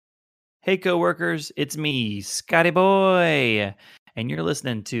Hey, coworkers, it's me, Scotty Boy, and you're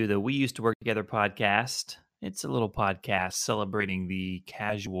listening to the We Used to Work Together podcast. It's a little podcast celebrating the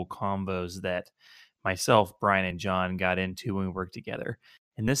casual combos that myself, Brian, and John got into when we worked together.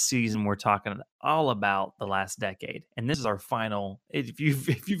 And this season, we're talking all about the last decade, and this is our final. If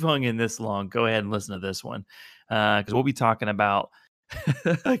you've hung in this long, go ahead and listen to this one because we'll be talking about.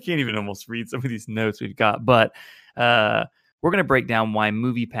 I can't even almost read some of these notes we've got, but. We're going to break down why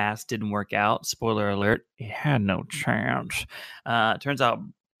MoviePass didn't work out. Spoiler alert, it had no chance. Turns out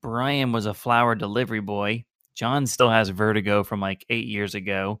Brian was a flower delivery boy. John still has vertigo from like 8 years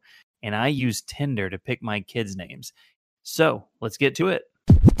ago. And I used Tinder to pick my kids' names. So, let's get to it.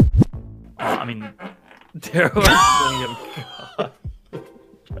 There was God.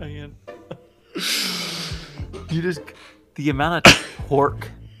 Brian. The amount of torque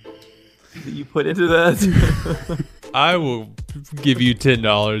that you put into that. I will give you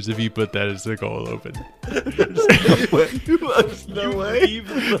 $10 if you put that as the cold open. There's no way.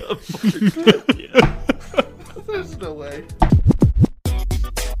 There's no way.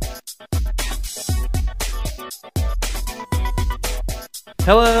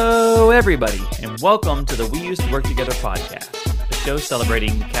 Hello, everybody, and welcome to the We Used to Work Together podcast, a show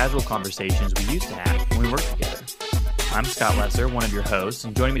celebrating the casual conversations we used to have when we worked together. I'm Scott Lesser, one of your hosts,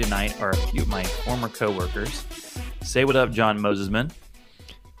 and joining me tonight are a few of my former co-workers. Say what up, John Mosesman.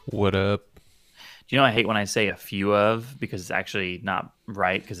 What up? Do you know I hate when I say a few of because it's actually not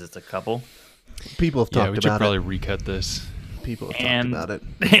right because it's a couple. People have talked about it. We should probably recut this. People have talked about it.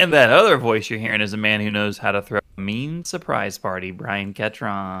 And that other voice you're hearing is a man who knows how to throw a mean surprise party, Brian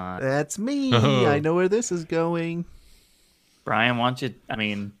Ketron. That's me. I know where this is going. Brian, why don't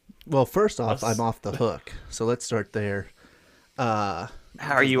you, Well, first off, I'm off the hook. So let's start there. How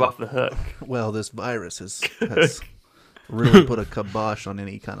are you off the hook? Well, this virus has really put a kibosh on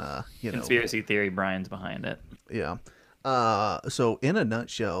any kind of, Conspiracy theory, Brian's behind it. Yeah. So in a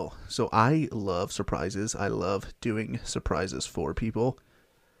nutshell, so I love surprises. I love doing surprises for people.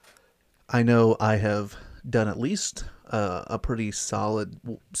 I know I have done at least a pretty solid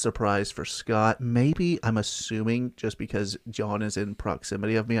surprise for Scott. Maybe, I'm assuming, just because John is in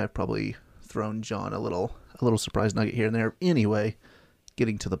proximity of me, I've probably thrown John a little surprise nugget here and there. Anyway,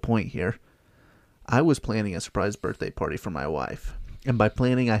 getting to the point here, I was planning a surprise birthday party for my wife. And by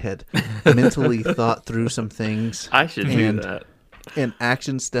planning, I had mentally thought through some things. I should do that. And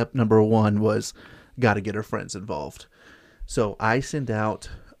action step number one was got to get her friends involved. So I sent out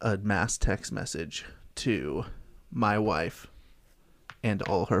a mass text message to my wife and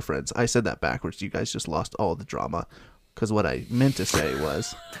all her friends. I said that backwards. You guys just lost all the drama. Because what I meant to say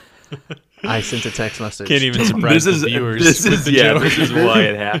was... I sent a text message. Can't even surprise the viewers. This is why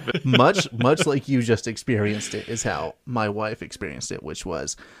it happened. Much like you just experienced it is how my wife experienced it, which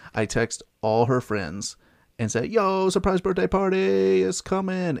was I text all her friends and say, "Yo, surprise birthday party is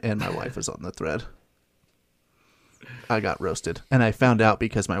coming," and my wife was on the thread. I got roasted, and I found out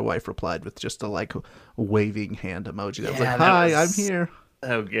because my wife replied with just a waving hand emoji. I was like, "Hi, I'm here."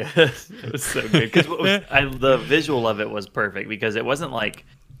 Oh, good. It was so good because the visual of it was perfect because it wasn't like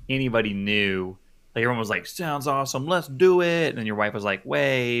anybody knew. Like everyone was like, "Sounds awesome, let's do it," and then your wife was like,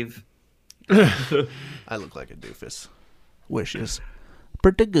 "Wave." I look like a doofus. Wishes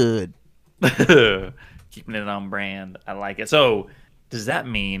pretty good. Keeping it on brand. I like it. So does that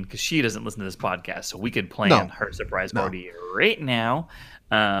mean, because she doesn't listen to this podcast, so we could plan her surprise party right now?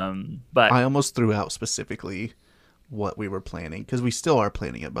 But I almost threw out specifically what we were planning because we still are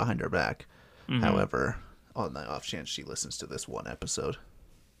planning it behind her back. Mm-hmm. However, on the off chance she listens to this one episode,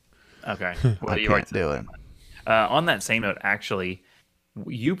 okay, I can't do it. On that same note, actually,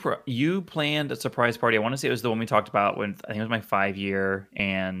 you planned a surprise party. I want to say it was the one we talked about when I think it was my 5-year,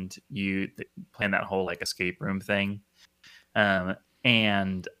 and you planned that whole escape room thing.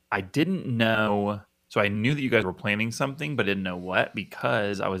 And I didn't know, so I knew that you guys were planning something, but didn't know what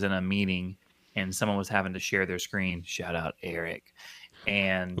because I was in a meeting and someone was having to share their screen. Shout out Eric,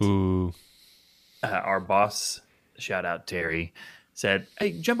 and our boss, shout out Terry, said,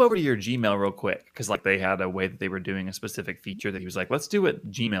 "Hey, jump over to your Gmail real quick," because they had a way that they were doing a specific feature that he was like, "Let's do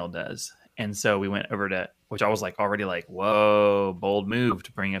what Gmail does." And so we went over to, which I was already whoa, bold move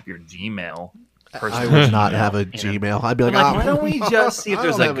to bring up your Gmail. I would not have a Gmail. I'd be like, why don't we just see if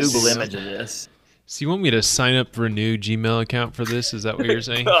there's a Google image of this? So you want me to sign up for a new Gmail account for this? Is that what you're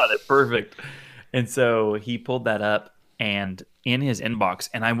saying? Got it. Perfect. And so he pulled that up, and in his inbox,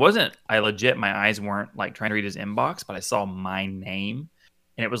 and my eyes weren't trying to read his inbox, but I saw my name,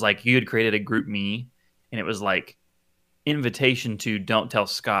 and it was you had created a group me, and it was invitation to Don't Tell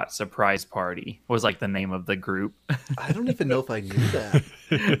Scott surprise party was like the name of the group. I don't even know if I knew that.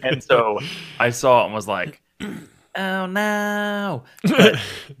 And so I saw it and was like, oh no. But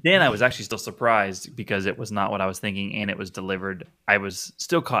then I was actually still surprised because it was not what I was thinking and it was delivered. I was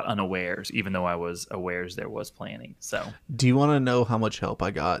still caught unawares, even though I was awares there was planning. So Do you want to know how much help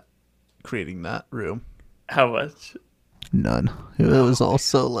I got creating that room? how much? None. It was all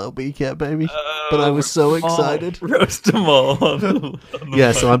solo BCAT, baby. But I was so excited. Roast them all.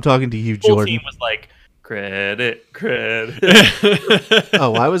 Yeah, so I'm talking to you, The whole Jordan. team was like, credit.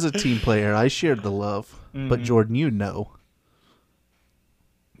 Oh, I was a team player. I shared the love. But Jordan, you know.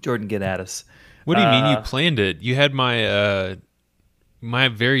 Jordan, get at us. What do you mean you planned it? You had my my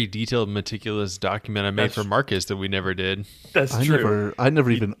very detailed, meticulous document I made for Marcus that we never did. That's true. I never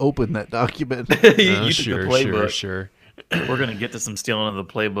even opened that document. You took the Sure. playbook. We're going to get to some stealing of the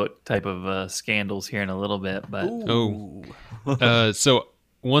playbook type of scandals here in a little bit. But So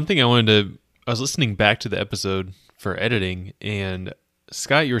one thing I was listening back to the episode for editing, and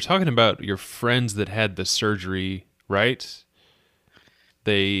Scott, you were talking about your friends that had the surgery, right?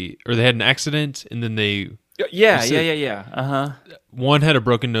 They had an accident, and then yeah. One had a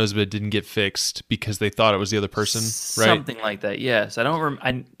broken nose, but it didn't get fixed because they thought it was the other person, right? Something like that. Yes, I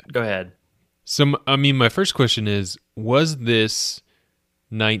don't. Go ahead. So, I mean, my first question is: was this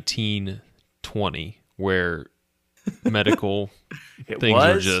 1920, where medical things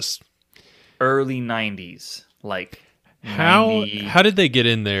were just early 90s? Like how did they get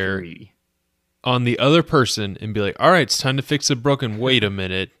in there 93. on the other person and be like, "All right, it's time to fix a broken"? Wait a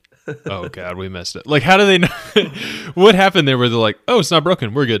minute. Oh God, we messed up. Like, how do they know? What happened there? Where they're like, "Oh, it's not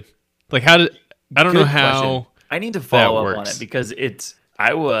broken. We're good." Like, how did? I don't know how. Question. I need to follow up on works. it because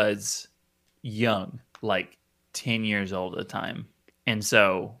I was young, like 10 years old at the time, and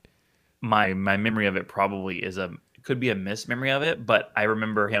so my memory of it probably could be a mismemory of it. But I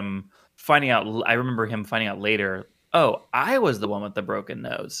remember him finding out. I remember him finding out later. Oh, I was the one with the broken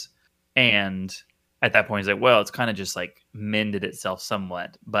nose, and at that point, he's like, well, it's kind of just like mended itself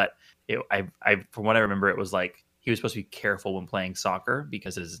somewhat. But from what I remember, it was like he was supposed to be careful when playing soccer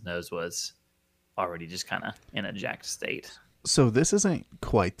because his nose was already just kind of in a jacked state. So this isn't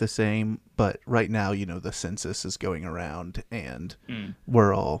quite the same, but right now, the census is going around and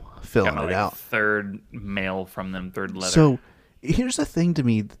we're all filling Got my, it out. Third mail from them, third letter. So here's the thing to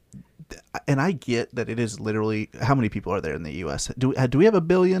me, and I get that it is literally, how many people are there in the U.S.? Do we have a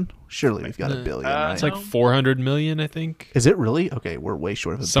billion? Surely we've got a billion, right? It's like 400 million, I think. Is it really? Okay, we're way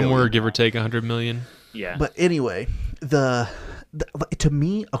short of a Somewhere, billion. give or take 100 million. Yeah. But anyway, to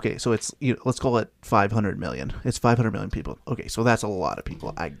me, okay, so it's let's call it 500 million. It's 500 million people. Okay, so that's a lot of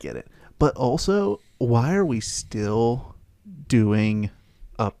people. I get it. But also, why are we still doing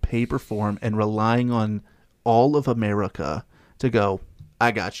a paper form and relying on all of America to go,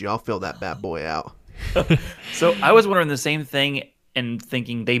 I got you, I'll fill that bad boy out? So I was wondering the same thing and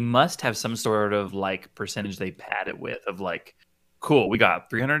thinking they must have some sort of like percentage they pad it with of like, cool, we got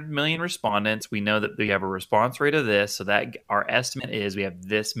 300 million respondents. We know that we have a response rate of this. So that our estimate is we have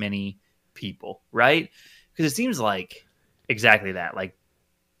this many people, right? Because it seems like exactly that. Like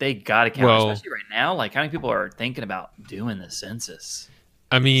they got to count, especially right now. Like how many people are thinking about doing the census?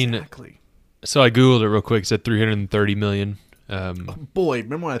 I mean, Exactly. so I Googled it real quick. It said 330 million. Boy,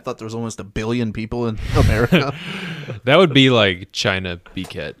 remember when I thought there was almost a billion people in America? That would be like China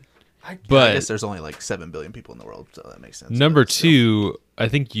BCAT. I But guess there's only like 7 billion people in the world, so that makes sense. number But still. two, I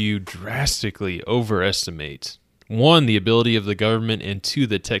think you drastically overestimate, one, the ability of the government, and two,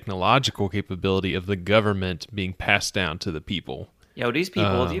 the technological capability of the government being passed down to the people. Yo, these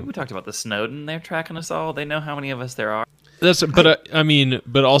people, we talked about the Snowden. They're tracking us all. They know how many of us there are.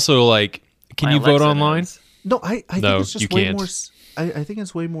 But also, like, can My you vote Alexa online? knows. No, I think No, it's just you way can't. more. I think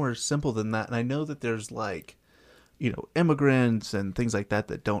it's way more simple than that. And I know that there's like, immigrants and things like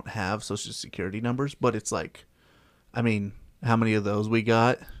that don't have social security numbers. But it's like, I mean, how many of those we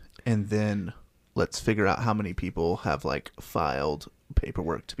got, and then let's figure out how many people have like filed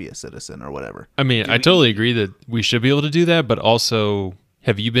paperwork to be a citizen or whatever. I mean, I totally agree that we should be able to do that, but also,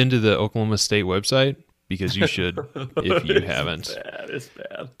 have you been to the Oklahoma State website? Because you should, if you haven't. It's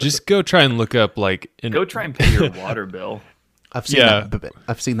bad. Just go try and look up, like... Go try and pay your water bill. I've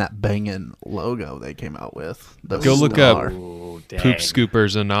seen that banging logo they came out with. The Go look up star. Oh, dang. Poop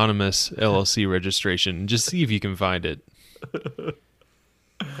Scoopers Anonymous LLC registration and just see if you can find it.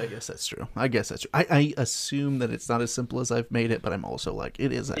 I guess that's true. I assume that it's not as simple as I've made it, but I'm also like,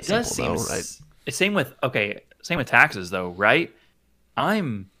 it is that It does simple seem though, right? Same with taxes though, right?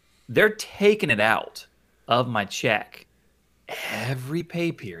 They're taking it out of my check every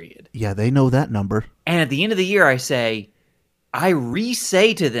pay period. Yeah, they know that number. And at the end of the year I say, I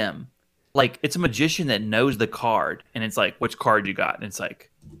re-say to them, like, it's a magician that knows the card, and it's like, which card you got? And it's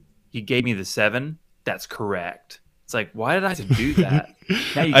like, you gave me the 7. That's correct. It's like, why did I have to do that?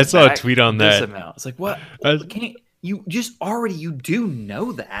 Now you I get saw a back tweet on this that. amount. It's like, what? Can't you just already? You do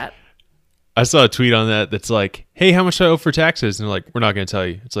know that. I saw a tweet on that that's like, hey, how much do I owe for taxes? And they're like, we're not going to tell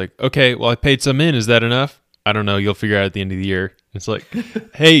you. It's like, okay, well, I paid some in. Is that enough? I don't know. You'll figure out at the end of the year. It's like,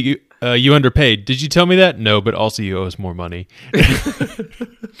 hey, you underpaid. Did you tell me that? No, but also you owe us more money.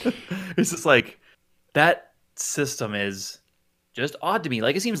 It's just like, that system is just odd to me.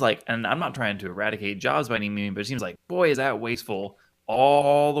 Like, it seems like, and I'm not trying to eradicate jobs by any means, but it seems like, boy, is that wasteful.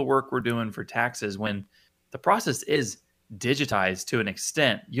 All the work we're doing for taxes when the process is digitized to an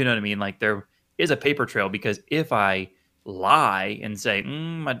extent. You know what I mean? Like, there is a paper trail, because if I lie and say,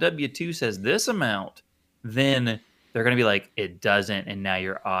 my W-2 says this amount, then they're going to be like, it doesn't, and now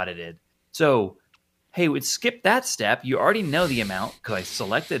you're audited. So, hey, we'd skip that step. You already know the amount because I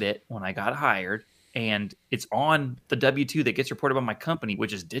selected it when I got hired, and it's on the W-2 that gets reported by my company,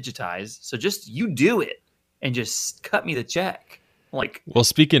 which is digitized. So just you do it and just cut me the check. Like, well,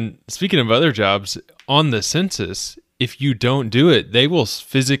 speaking of other jobs, on the census, if you don't do it, they will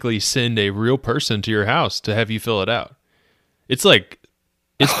physically send a real person to your house to have you fill it out. It's like,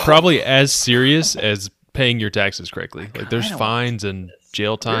 it's probably as serious as paying your taxes correctly. Like, there's fines and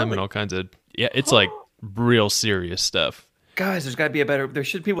jail time and all kinds of, it's like real serious stuff. Guys, there's got to be there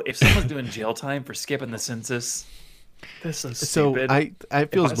should people, if someone's doing jail time for skipping the census, this is so stupid. I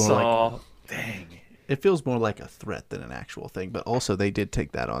feels more like, dang. It feels more like a threat than an actual thing, but also they did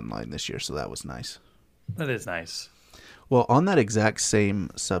take that online this year, so that was nice. That is nice. Well, on that exact same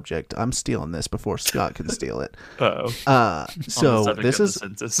subject, I'm stealing this before Scott can steal it. Uh-oh. So this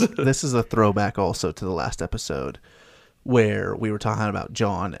is a throwback also to the last episode where we were talking about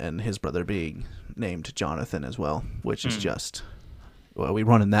John and his brother being named Jonathan as well, which is just, well, we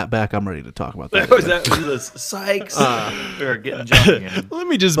running that back. I'm ready to talk about that. Was that Sykes? We're getting John again. Let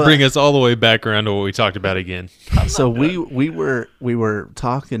me just bring us all the way back around to what we talked about again. So we were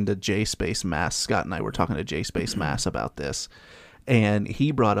talking to J Space Mass. Scott and I were talking to J Space Mass about this, and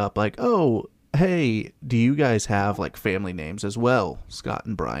he brought up like, oh, hey, do you guys have like family names as well, Scott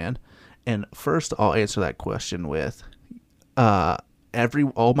and Brian? And first, I'll answer that question with,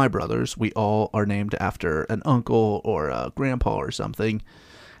 all my brothers, we all are named after an uncle or a grandpa or something.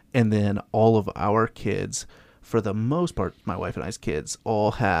 And then all of our kids, for the most part, my wife and I's kids,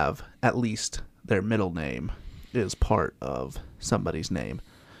 all have at least their middle name is part of somebody's name.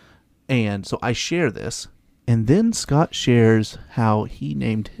 And so I share this. And then Scott shares how he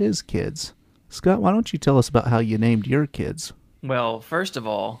named his kids. Scott, why don't you tell us about how you named your kids? Well, first of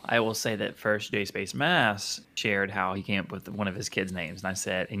all, I will say that first J Space Mass shared how he came up with one of his kids' names. And I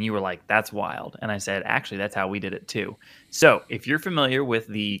said, and you were like, that's wild. And I said, actually, that's how we did it too. So if you're familiar with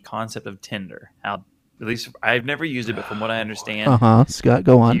the concept of Tinder, at least I've never used it, but from what I understand, Scott,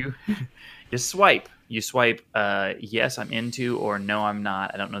 go on. You swipe. You swipe, yes, I'm into, or no, I'm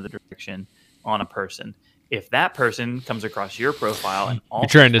not. I don't know the direction on a person. If that person comes across your profile and also you're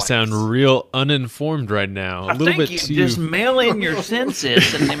trying to sound real uninformed right now. A little bit too. Just mail in your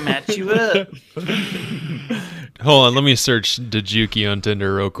census and they match you up. Hold on, let me search Dajuki on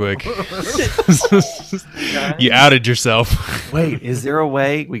Tinder real quick. You outed yourself. Wait, is there a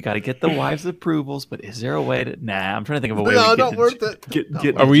way? We got to get the wives' approvals, but is there a way to? Nah, I'm trying to think of a way. No, we not worth it. Get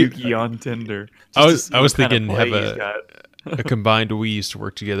Dajuki on Tinder. I was thinking have a combined "we used to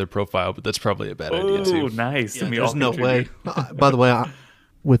work together" profile, but that's probably a bad idea too. Oh, nice. Yeah, there's no way. By the way,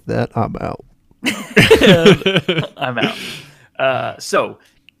 with that, I'm out. I'm out. So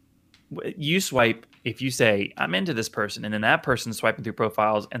you swipe. If you say I'm into this person, and then that person's swiping through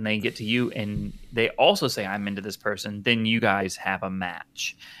profiles, and they get to you, and they also say I'm into this person, then you guys have a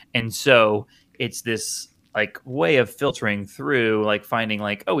match. And so it's this like way of filtering through, like finding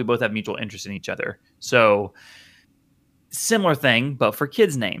like, oh, we both have mutual interest in each other. So. Similar thing, but for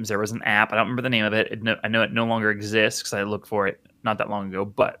kids' names. There was an app. I don't remember the name of it. I know it no longer exists because I looked for it not that long ago.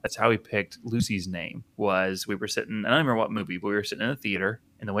 But that's how we picked Lucy's name. Was we were sitting. I don't remember what movie, but we were sitting in a theater.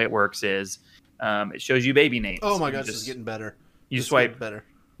 And the way it works is, it shows you baby names. Oh my gosh, this is getting better. You swipe better.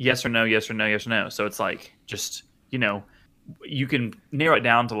 Yes or no, yes or no, yes or no. So it's like just you can narrow it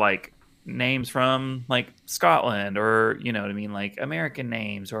down to like names from like Scotland or you know what I mean, like American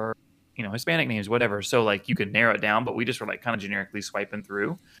names or. Hispanic names, whatever. So like you could narrow it down, but we just were like kind of generically swiping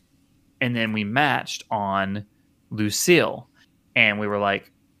through. And then we matched on Lucille and we were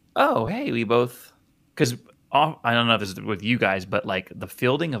like, oh, hey, we both, because I don't know if this is with you guys, but like the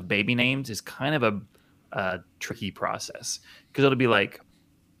fielding of baby names is kind of a tricky process because it'll be like,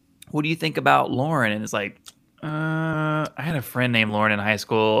 what do you think about Lauren? And it's like, I had a friend named Lauren in high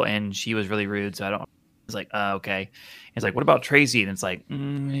school, and she was really rude. So I don't. It's like, okay. It's like, what about Tracy? And it's like,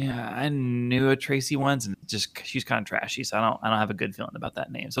 yeah, I knew a Tracy once, and just she's kind of trashy. So I don't have a good feeling about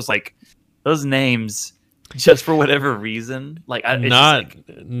that name. So it's like those names, just for whatever reason, like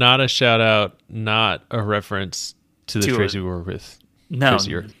not a shout out, not a reference to the Tracy we were with. No,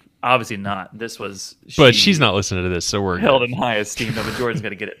 Tracy obviously not. This was, but she's not listening to this, so we're held good. in high esteem. No, but Jordan's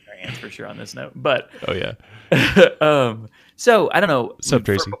gonna get it in her hands for sure on this note. But oh yeah. So I don't know. What's up,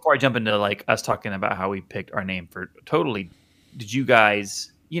 Tracy? Before I jump into like us talking about how we picked our name for Totally, did you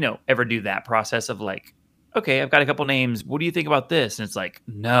guys, ever do that process of like, okay, I've got a couple names. What do you think about this? And it's like,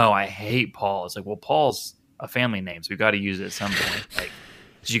 no, I hate Paul. It's like, well, Paul's a family name, so we've got to use it at some point. Like,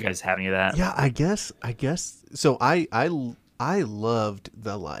 did you guys have any of that? Yeah, I guess. So I loved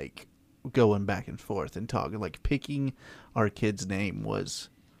the like going back and forth and talking. Like picking our kid's name was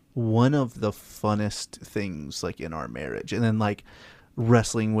one of the funnest things like in our marriage, and then like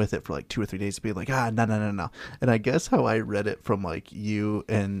wrestling with it for like 2 or 3 days, being like, no. And I guess how I read it from like you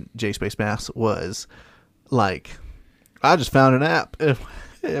and J Space Mass was like, I just found an app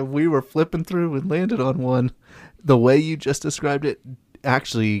and we were flipping through and landed on one. The way you just described it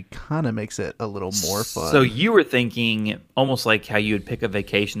actually kind of makes it a little more fun. So you were thinking almost like how you would pick a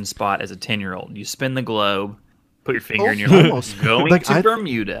vacation spot as a 10-year-old. You spin the globe, put your finger in your mouth, going like to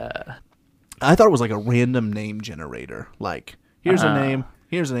Bermuda. I thought it was like a random name generator. Like, here's a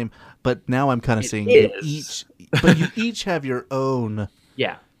name. But now I'm kind of seeing you each have your own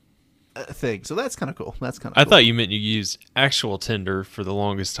thing. So that's kind of cool. I thought you meant you used actual Tinder for the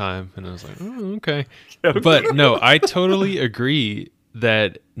longest time, and I was like, oh, okay. But no, I totally agree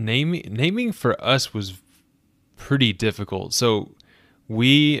that naming for us was pretty difficult. So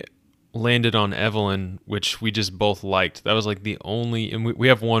we landed on Evelyn, which we just both liked. That was like the only, and we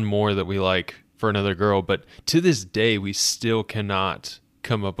have one more that we like for another girl, but to this day we still cannot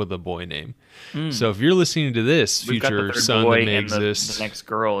come up with a boy name. So if you're listening to this, We've future son that may exist, the next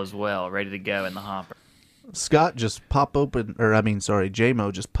girl as well, ready to go in the hopper. Scott, just pop open,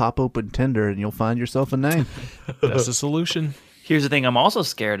 JMO, just pop open Tinder and you'll find yourself a name. That's the solution. Here's the thing I'm also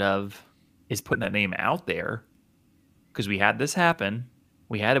scared of is putting that name out there, because we had this happen.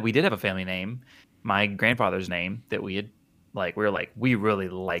 We did have a family name, my grandfather's name, that we really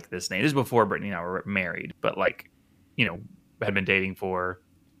like this name. This is before Brittany and I were married, but had been dating for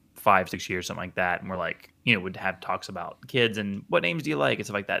 5-6 years, something like that. And we're like, would have talks about kids and what names do you like and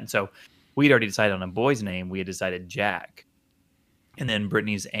stuff like that. And so we'd already decided on a boy's name. We had decided Jack. And then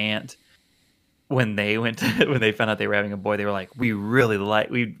Brittany's aunt, when they found out they were having a boy, they were like, we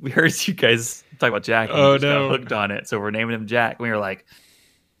heard you guys talk about Jack. And we just got hooked on it. So we're naming him Jack. And we were like,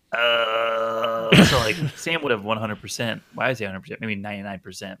 so like Sam would have 100%. Why is he 100%? Maybe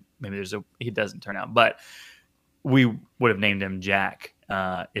 99%. Maybe he doesn't turn out, but we would have named him Jack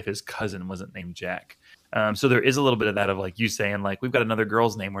if his cousin wasn't named Jack. So there is a little bit of that of like you saying like we've got another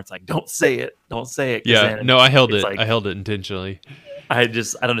girl's name where it's like don't say it. Yeah, no, I held it. Like, I held it intentionally. I don't know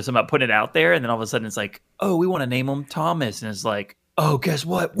something about putting it out there, and then all of a sudden it's like, oh, we want to name him Thomas, and it's like, oh, guess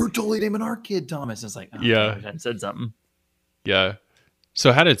what? We're totally naming our kid Thomas. And it's like, oh, yeah, I hadn't said something. Yeah.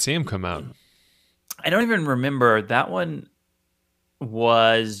 So how did Sam come out? I don't even remember. That one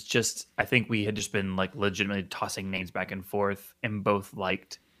was just, I think we had just been like legitimately tossing names back and forth and both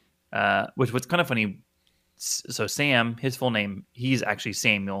liked, which was kind of funny. So Sam, his full name, he's actually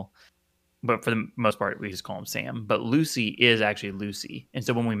Samuel, but for the most part, we just call him Sam. But Lucy is actually Lucy. And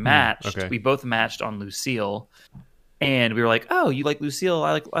so when we matched, we both matched on Lucille, and we were like, oh, you like Lucille?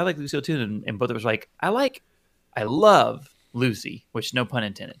 I like Lucille too. And both of us were like, I love Lucy, which no pun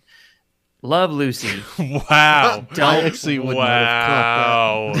intended. Love Lucy. Wow. I actually would not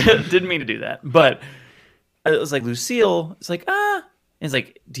have caught that. Didn't mean to do that. But it was like Lucille. It's like, And it's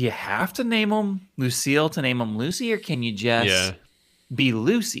like, do you have to name him Lucille to name him Lucy, or can you just be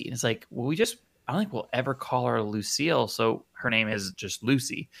Lucy? And it's like, well, I don't think we'll ever call her Lucille, so her name is just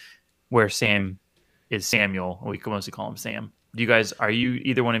Lucy, where Sam is Samuel. We can mostly call him Sam. Do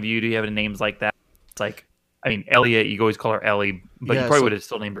either one of you, do you have any names like that? It's like, I mean, Elliot, you always call her Ellie, but you probably would have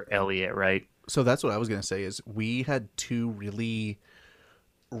still named her Elliot, right? So that's what I was going to say is we had two really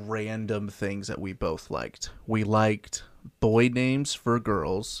random things that we both liked. We liked boy names for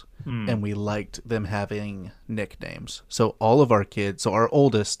girls, and we liked them having nicknames. So all of our kids, so our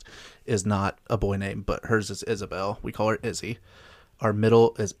oldest is not a boy name, but hers is Isabel. We call her Izzy. Our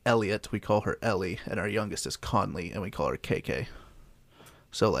middle is Elliot. We call her Ellie. And our youngest is Conley, and we call her KK.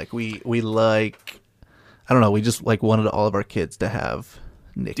 So like we like... I don't know. We just like wanted all of our kids to have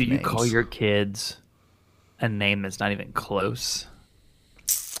nicknames. Do you call your kids a name that's not even close?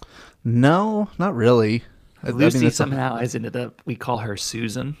 No, not really. Lucy somehow has ended up, we call her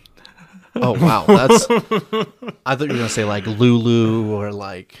Susan. Oh, wow. That's. I thought you were going to say like Lulu or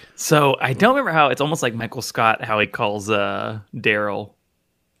like. So I don't remember how it's almost like Michael Scott, how he calls Daryl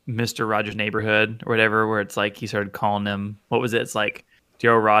Mr. Rogers' Neighborhood or whatever, where it's like he started calling him, what was it? It's like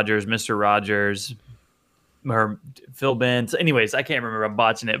Daryl Rogers, Mr. Rogers, or Phil Benz. Anyways, I can't remember. I'm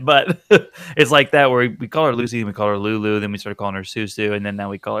botching it, but it's like that where we call her Lucy, and we call her Lulu, then we started calling her Susu, and then now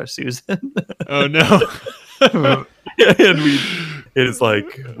we call her Susan. Oh no. And it's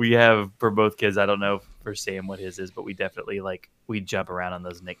like we have for both kids. I don't know for Sam what his is, but we definitely we jump around on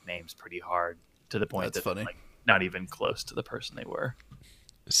those nicknames pretty hard to the point That's that funny. like not even close to the person they were.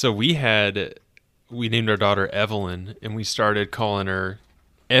 So we named our daughter Evelyn, and we started calling her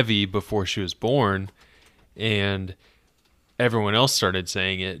Evie before she was born, and everyone else started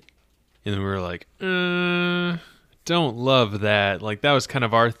saying it, and then we were like, don't love that. Like that was kind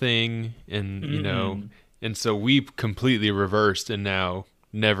of our thing, and you know, and so we completely reversed, and now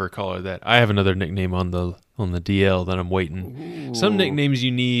never call her that. I have another nickname on the DL that I'm waiting. Ooh. Some nicknames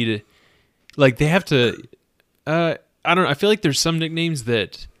you need, like they have to. I don't know. I feel like there's some nicknames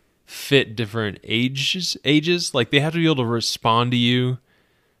that fit different ages. Like they have to be able to respond to you,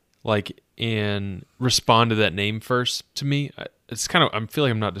 and respond to that name first. To me, it's kind of. I feel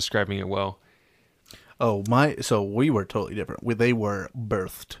like I'm not describing it well. Oh, so we were totally different. They were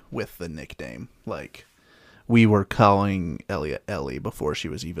birthed with the nickname. Like, we were calling Elliot Ellie before she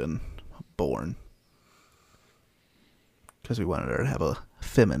was even born. Because we wanted her to have a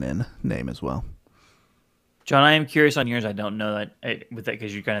feminine name as well. John, I am curious on yours. I don't know that with that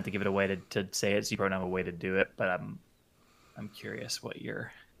because you're gonna have to give it a way to say it. So you probably don't have a way to do it. But I'm curious what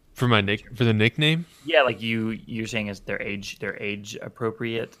your for the nickname. Yeah, like you're saying is their age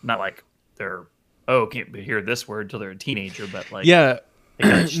appropriate, not like they're can't hear this word till they're a teenager, but like yeah,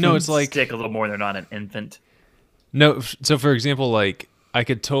 no, it's like stick a little more. They're not an infant. No, so for example, like I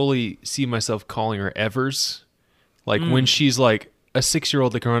could totally see myself calling her Evers, like when she's like a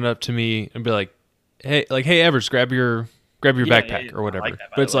 6-year-old that can run up to me and be like, hey Evers, grab your backpack or whatever. I like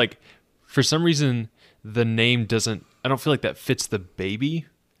that, but it's like for some reason the name doesn't. I don't feel like that fits the baby.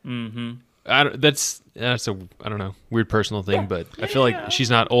 Mm-hmm. That's a I don't know, weird personal thing, but I feel like she's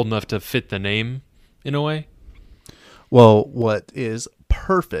not old enough to fit the name in a way. Well, what is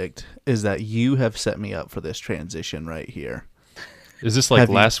perfect is that you have set me up for this transition right here. Is this like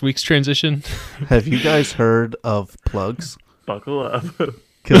last week's transition? Have you guys heard of plugs? Buckle up.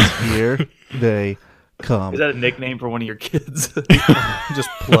 Because here they come. Is that a nickname for one of your kids? Just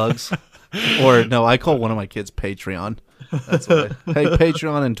plugs. Or no, I call one of my kids Patreon. That's what hey,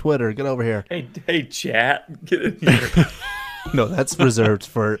 Patreon and Twitter, get over here. Hey, chat, get in here. No, that's reserved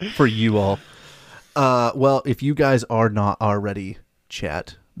for you all. Well, if you guys are not already,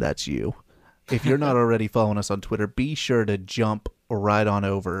 chat, that's you. If you're not already following us on Twitter, be sure to jump right on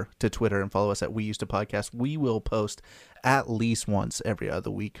over to Twitter and follow us at We Used to Podcast. We will post at least once every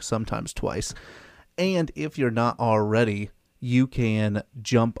other week, sometimes twice. And if you're not already, you can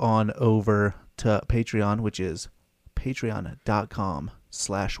jump on over to Patreon, which is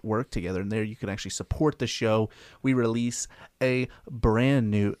patreon.com/worktogether. And there you can actually support the show. We release a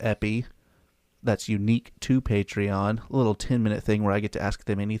brand new epi that's unique to Patreon, a little 10-minute thing where I get to ask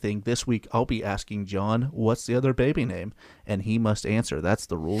them anything. This week, I'll be asking John, what's the other baby name? And he must answer. That's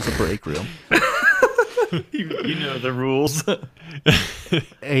the rules of Break Room. You know the rules.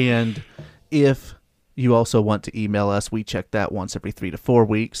 And if you also want to email us, we check that once every 3 to 4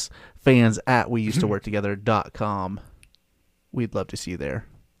 weeks. fans@weusedtoworktogether.com. We'd love to see you there.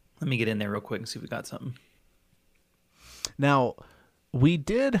 Let me get in there real quick and see if we got something. Now, we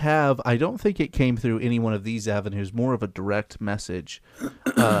did have, I don't think it came through any one of these avenues, more of a direct message.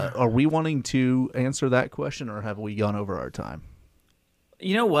 Are we wanting to answer that question, or have we gone over our time?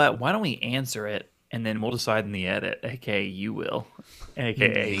 You know what? Why don't we answer it, and then we'll decide in the edit, a.k.a. you will.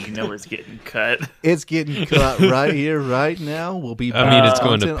 A.k.a. you know it's getting cut. It's getting cut right here, right now. We'll be I mean, it's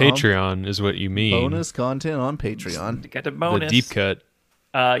going to Patreon is what you mean. Bonus content on Patreon. Got the bonus. The deep cut.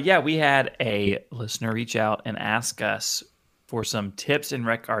 Yeah, we had a listener reach out and ask us for some tips and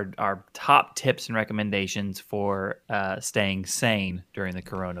our top tips and recommendations for staying sane during the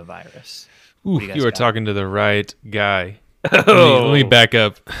coronavirus. Ooh, you are talking to the right guy. Oh. Let me back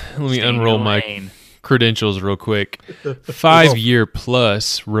up. Let me unroll my credentials real quick. 5-year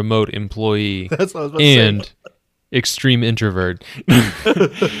plus remote employee. That's what I was about to and say. Extreme introvert.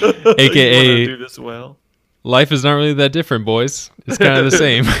 AKA AKA do this well. Life is not really that different, boys. It's kind of the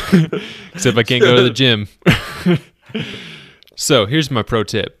same. Except I can't go to the gym. So here's my pro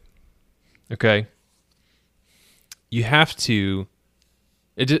tip. Okay. You have to,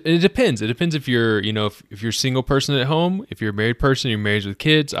 It depends. It depends if you're, if you're a single person at home, if you're a married person, you're married with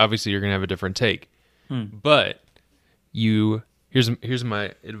kids, obviously you're going to have a different take. But here's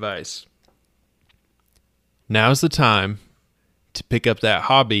my advice. Now's the time to pick up that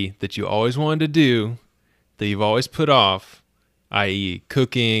hobby that you always wanted to do, that you've always put off, i.e.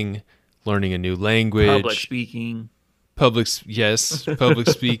 cooking, learning a new language. Public speaking. Public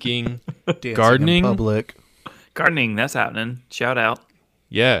speaking. Dancing Gardening. in public. Gardening, that's happening. Shout out.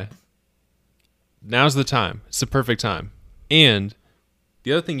 Yeah. Now's the time. It's the perfect time. And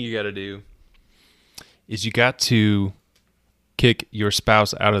the other thing you got to do is you got to kick your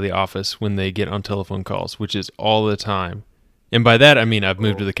spouse out of the office when they get on telephone calls, which is all the time. And by that, I mean I've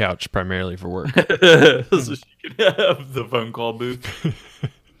moved to the couch primarily for work. So she can have the phone call booth.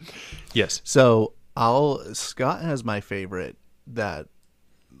 Yes. So Scott has my favorite that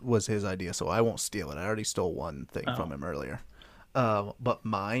was his idea, so I won't steal it. I already stole one thing from him earlier. But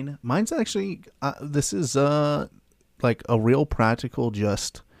mine's actually this is like a real practical,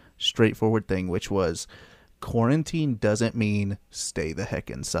 just straightforward thing, which was quarantine doesn't mean stay the heck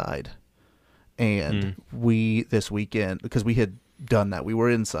inside. And we this weekend, because we had done that, we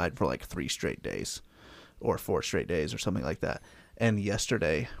were inside for like 3 straight days or 4 straight days or something like that. And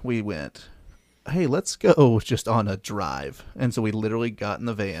yesterday we went, hey, let's go just on a drive. And so we literally got in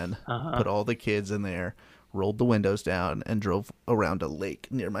the van, put all the kids in there, rolled the windows down, and drove around a lake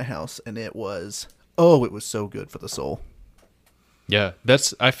near my house. And it was so good for the soul. Yeah,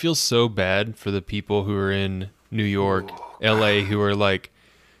 I feel so bad for the people who are in New York, LA, who are like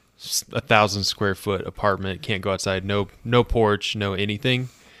 1,000 square foot apartment, can't go outside, no porch, no anything.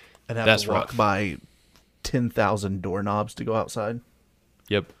 And have That's to walk rough. by 10,000 doorknobs to go outside.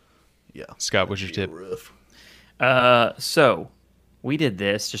 Yep. Yeah. Scott, what's your tip? Rough. So we did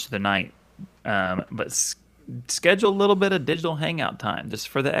this just for the night, but schedule a little bit of digital hangout time just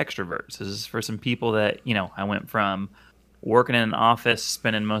for the extroverts. This is for some people that, I went from working in an office,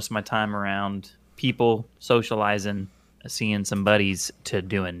 spending most of my time around people, socializing, seeing some buddies, to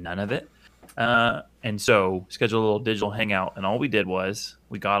doing none of it. And so schedule a little digital hangout. And all we did was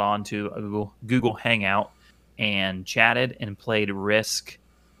we got onto a Google Hangout and chatted and played Risk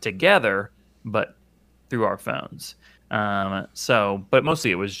together, but through our phones. But mostly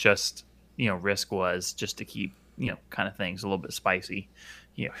it was just, Risk was just to keep, kind of things a little bit spicy.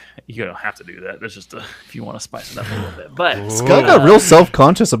 You don't have to do that. That's just if you want to spice it up a little bit. But Scott got real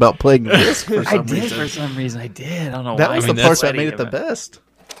self-conscious about playing Risk for some reason. For some reason. I did. I don't know That why. was I the mean, part that's- that made it the best.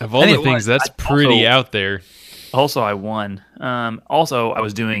 Of all And the it things, was. that's I pretty also- out there. Also, I won. Also, I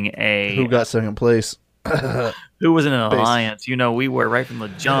was doing Who got second place? who was in an alliance. We were right from the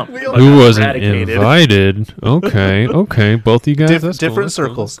jump. We but all- Who got wasn't eradicated. invited? Okay. Both you guys. that's cool, different that's cool.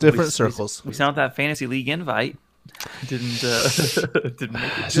 circles. Different circles. We sent out that fantasy league invite. Didn't make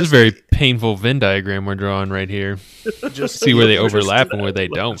it. This is a very painful Venn diagram we're drawing right here. Just See where they overlap and where they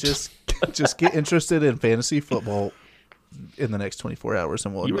don't. just get interested in fantasy football in the next 24 hours,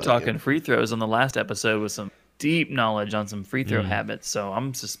 and we'll. You were invite talking free throws on the last episode with some deep knowledge on some free Mm. throw habits, so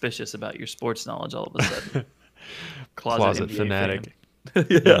I'm suspicious about your sports knowledge all of a sudden. Closet NBA fanatic. fan.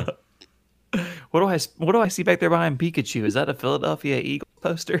 Yeah. What do I see back there behind Pikachu? Is that a Philadelphia Eagles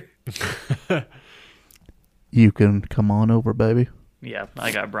poster? You can come on over, baby. Yeah,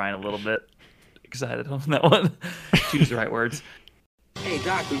 I got Brian a little bit excited on that one. Choose the right words. Hey,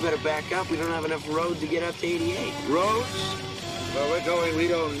 Doc, we better back up. We don't have enough road to get up to 88. Roads? Where we're going, we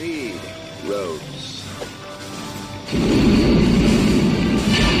don't need roads.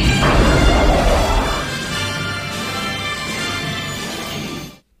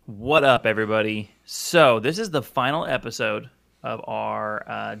 What up, everybody? So this is the final episode of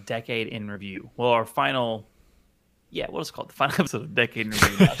our Decade in Review. Well, our final, what is it called? The final episode of Decade in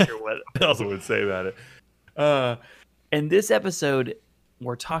Review. Not sure what else I would say about it. In this episode,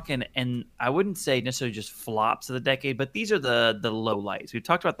 we're talking, and I wouldn't say necessarily just flops of the decade, but these are the low lights. We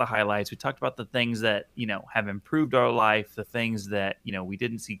talked about the highlights. We talked about the things that, have improved our life, the things that, we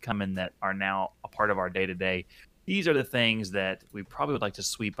didn't see coming that are now a part of our day-to-day. These are the things that we probably would like to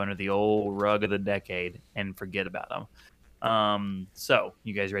sweep under the old rug of the decade and forget about them. So,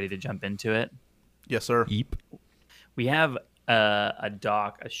 you guys ready to jump into it? Yes, sir. Eep. We have a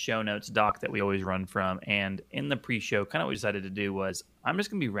show notes doc that we always run from. And in the pre-show, kind of what we decided to do was I'm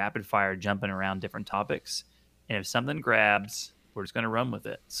just going to be rapid fire jumping around different topics. And if something grabs, we're just going to run with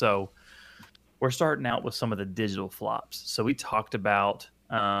it. So we're starting out with some of the digital flops. So we talked about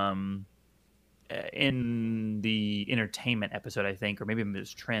in the entertainment episode, I think, or maybe it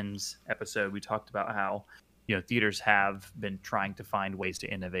was trends episode, we talked about how theaters have been trying to find ways to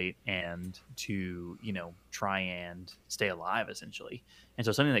innovate and to, try and stay alive essentially. And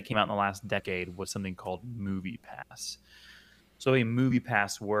so something that came out in the last decade was something called Movie Pass. So a Movie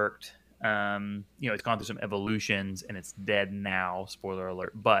Pass worked. It's gone through some evolutions and it's dead now, spoiler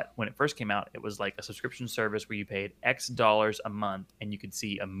alert. But when it first came out, it was like a subscription service where you paid X dollars a month and you could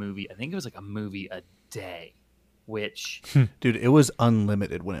see a movie. I think it was like a movie a day, which Dude, it was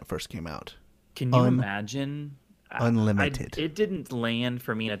unlimited when it first came out. can you imagine? Unlimited. It didn't land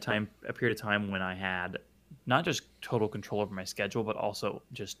for me in a period of time when I had not just total control over my schedule, but also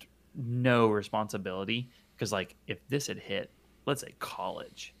just no responsibility. Because like if this had hit, let's say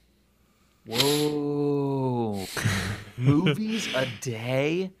college. Whoa. Movies a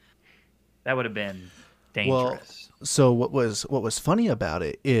day? That would have been dangerous. Well, so what was funny about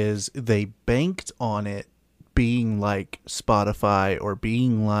it is they banked on it being like Spotify or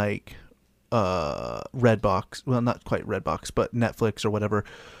being like Redbox. Well, not quite Redbox, but Netflix or whatever,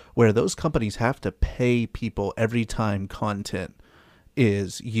 where those companies have to pay people every time content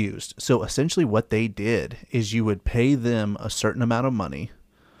is used. So essentially what they did is you would pay them a certain amount of money,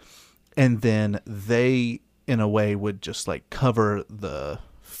 and then they, in a way, would just like cover the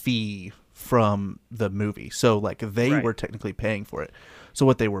fee from the movie. So like they were technically paying for it. So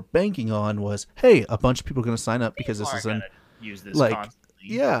what they were banking on was, hey, a bunch of people are going to sign up because this is use this like,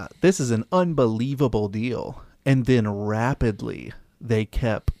 constantly. yeah, this is an unbelievable deal. And then rapidly they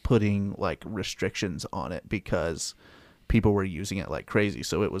kept putting like restrictions on it because people were using it like crazy.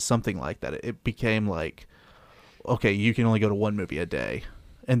 So it was something like that. It became like, okay, you can only go to one movie a day.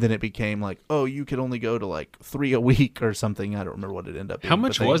 And then it became like, oh, you could only go to like 3 a week or something. I don't remember what it ended up being. How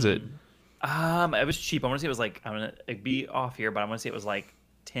much was it? It was cheap. I want to say it was like, I'm going to be off here, but I want to say it was like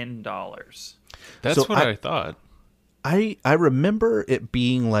 $10. That's So what I thought. I remember it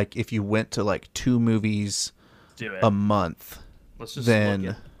being like if you went to like 2 movies Do it. a month. Let's just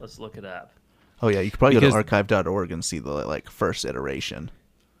then let's look it up. oh yeah, you could probably Because- go to archive.org and see the like first iteration.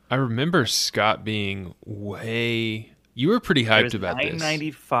 I remember Scott being way. You were pretty It hyped was about this.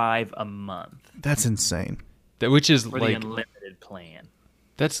 $9.95 a month That's insane. Which is for the like unlimited plan.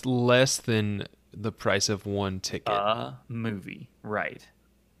 that's less than the price of one ticket. A movie, right?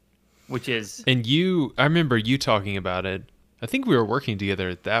 Which is And I remember you talking about it. I think we were working together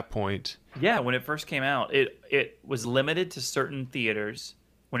at that point. yeah. When it first came out, it was limited to certain theaters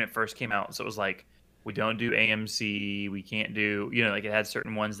when it first came out. So it was like we don't do AMC, we can't do like it had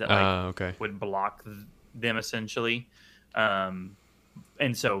certain ones that like Okay. would block them essentially.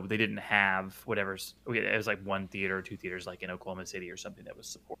 And so they didn't have whatever's. It was like 1 theater or 2 theaters, like in Oklahoma City or something that was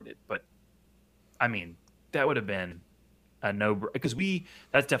supported. But I mean, that would have been a no, because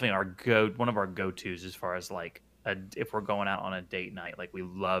that's definitely one of our go-tos as far as like if we're going out on a date night. Like we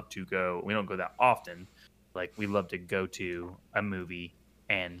love to go. We don't go that often. Like we love to go to a movie,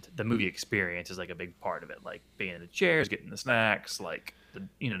 and the movie experience is like a big part of it. Like being in the chairs, getting the snacks, like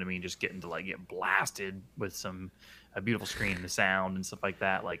you know what I mean, just getting to like get blasted with a beautiful screen and the sound and stuff like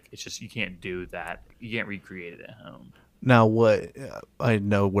that. Like it's just you can't do that. You can't recreate it at home. Now, what I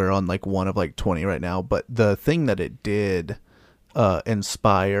know we're on like one of like 20 right now, but the thing that it did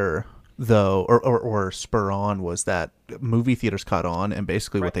inspire though, or spur on, was that movie theaters caught on, and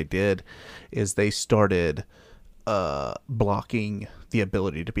basically what they did is they started blocking the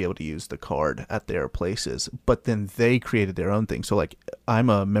ability to be able to use the card at their places, but then they created their own thing. So like I'm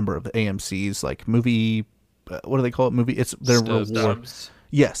a member of the AMC's like movie, what do they call it? Movie. It's their reward. Stubs.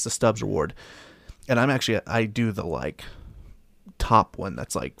 Yes, the Stubs reward. And I do the like top one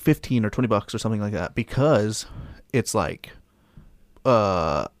that's like 15 or $20 or something like that, because it's like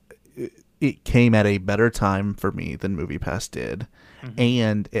it came at a better time for me than MoviePass did.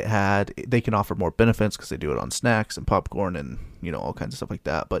 And they can offer more benefits because they do it on snacks and popcorn and all kinds of stuff like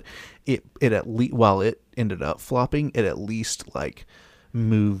that. But it at least, while it ended up flopping, it at least like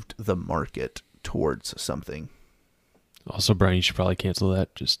moved the market towards something. Also, Brian, you should probably cancel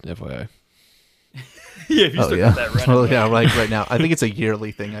that. Just FYI. Yeah, if you still got that running. Well, yeah, like right now, I think it's a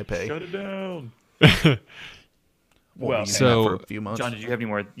yearly thing I pay. Shut it down. Won't Well, be using so- that for a few months. John, did you have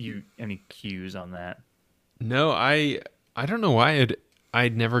any cues on that? No, I don't know why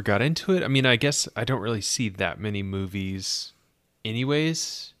I'd never got into it. I mean, I guess I don't really see that many movies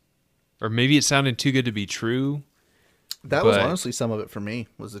anyways. Or maybe it sounded too good to be true. That was but- honestly some of it for me.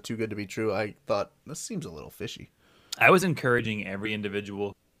 Was it too good to be true? I thought this seems a little fishy. I was encouraging every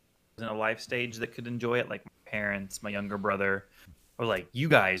individual in a life stage that could enjoy it, like my parents, my younger brother, or like, you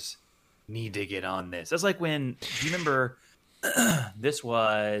guys need to get on this. That's like when, do you remember, this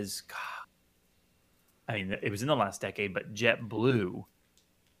was, God, I mean, it was in the last decade, but JetBlue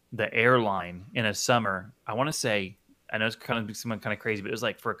the airline in a summer. I want to say, I know it's kind of crazy, but it was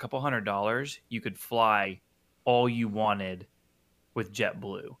like for a couple $100, you could fly all you wanted with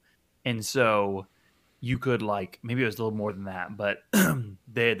JetBlue. And so you could like, maybe it was a little more than that, but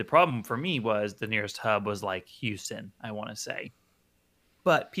the problem for me was the nearest hub was like Houston, I want to say.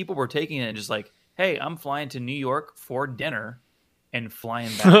 But people were taking it just like, hey, I'm flying to New York for dinner and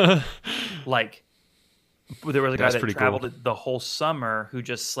flying back. Like, there was a guy that traveled the whole summer who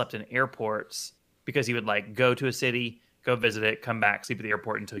just slept in airports because he would like go to a city, go visit it, come back, sleep at the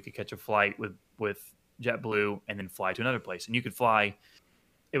airport until he could catch a flight with JetBlue and then fly to another place. And you could fly,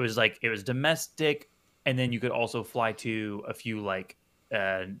 it was domestic, and then you could also fly to a few like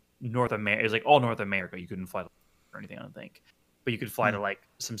North America. It was like all North America. You couldn't fly to or anything, I don't think. But you could fly to like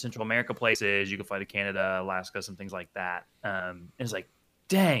some Central America places. You could fly to Canada, Alaska, some things like that. And it's like,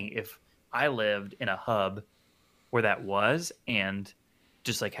 dang, if I lived in a hub where that was, and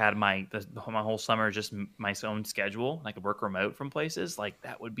just like had my whole summer just my own schedule, and I could work remote from places, like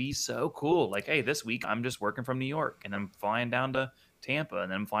that would be so cool. Like, hey, this week I'm just working from New York, and I'm flying down to Tampa,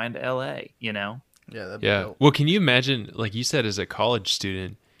 and then I'm flying to LA. You know? Yeah. That'd be dope. Well, can you imagine, like you said, as a college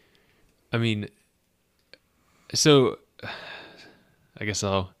student? I mean, so I guess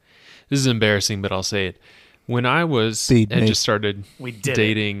this is embarrassing, but I'll say it. When I just started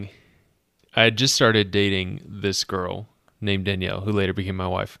dating. I had just started dating this girl named Danielle, who later became my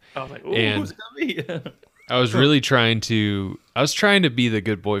wife. I was like, ooh, who's gonna be? I was really trying to be the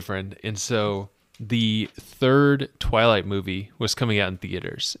good boyfriend. And so the third Twilight movie was coming out in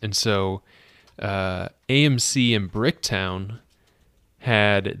theaters. And so AMC in Bricktown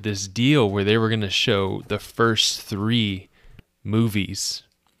had this deal where they were going to show the first 3 movies.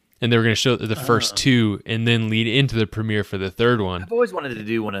 And they were going to show the first 2 and then lead into the premiere for the third one. I've always wanted to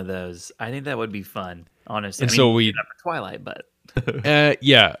do one of those. I think that would be fun, honestly. And so not for Twilight, but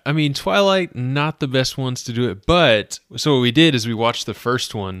yeah, I mean, Twilight, not the best ones to do it. But so what we did is we watched the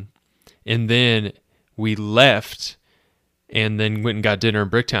first one, and then we left, and then went and got dinner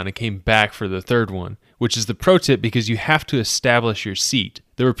in Bricktown and came back for the third one, which is the pro tip because you have to establish your seat.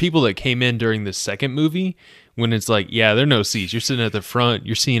 There were people that came in during the second movie when it's like, yeah, there are no seats. You're sitting at the front.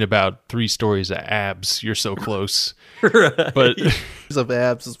 You're seeing about 3 stories of abs. You're so close. Right. But of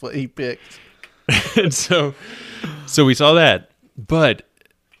abs is what he picked. And so we saw that. But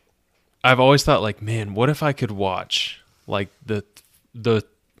I've always thought, like, man, what if I could watch like the 3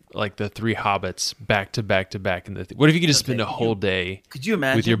 Hobbits back to back to back in what if you could just spend a whole day? Could you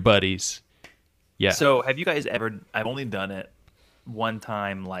imagine with your buddies? Yeah. So have you guys ever? I've only done it one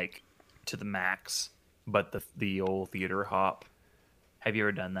time, like to the max, but the old theater hop. Have you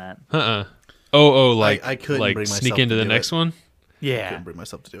ever done that? Like I couldn't like bring myself sneak into to the do next it. one. Yeah, Couldn't bring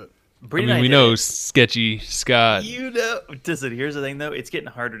myself to do it. Bree I and mean, we did know it. sketchy Scott. You know, listen, here's the thing though. It's getting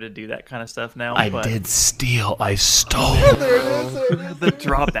harder to do that kind of stuff now. but steal. I stole. the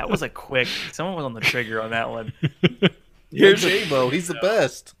drop, that was a quick. Someone was on the trigger on that one. Here's J-Mo. He's the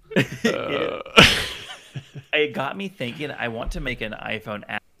best. It got me thinking. I want to make an iPhone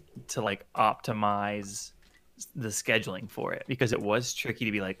app to like optimize the scheduling for it, because it was tricky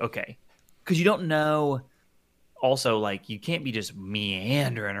to be like, okay, because you don't know. Also, like, you can't be just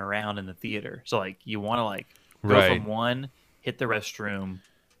meandering around in the theater. So like, you want to like go from one, hit the restroom,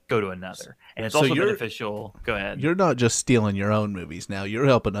 go to another, and it's also beneficial. Go ahead. You're not just stealing your own movies now. You're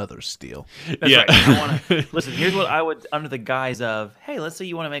helping others steal. That's right. I want to listen. Here's what I would, under the guise of, hey, let's say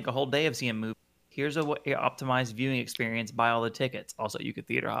you want to make a whole day of seeing movies. Here's a optimized viewing experience. Buy all the tickets. Also, you could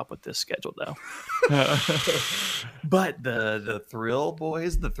theater hop with this schedule, though. But the thrill,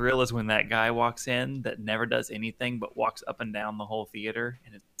 boys, the thrill is when that guy walks in that never does anything but walks up and down the whole theater,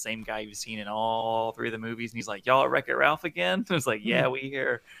 and it's the same guy you've seen in all 3 of the movies, and he's like, "Y'all at Wreck-It Ralph again?" It's like, "Yeah, we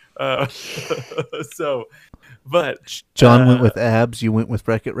here." But John went with abs. You went with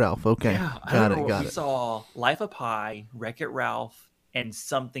Wreck-It Ralph. Okay, yeah, got it. We saw Life of Pi, Wreck-It Ralph, and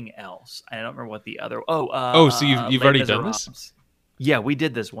something else. I don't remember what the other. So you've already done this? Yeah, we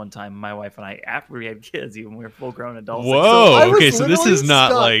did this one time, my wife and I, after we had kids, even we were full grown adults. Whoa, Like, okay, so this is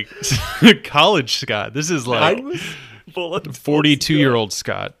not like college Scott. This is like full 42-year-old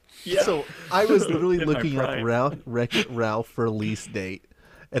Scott. Yeah. So I was literally In my looking prime. up Wreck-It Ralph release date,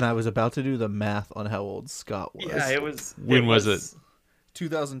 and I was about to do the math on how old Scott was. Yeah, it was. When was it?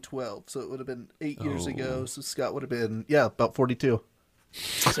 2012, so it would have been 8 years ago. So Scott would have been, about 42.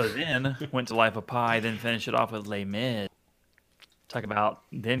 So then went to Life of Pi, then finished it off with Les Mis. Talk about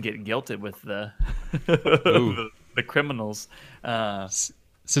then getting guilted with the the criminals.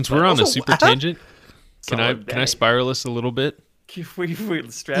 Since we're on a also, super tangent, can Solid I day. spiral us a little bit?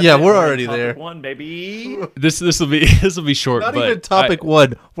 Strap Yeah, in, we're on already topic there. One, baby. This will be short. Not but even topic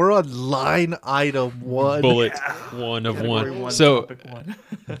one. We're on line item one. bullet one of Category one. one, So topic one.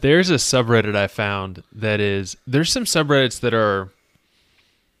 there's a subreddit I found there's some subreddits that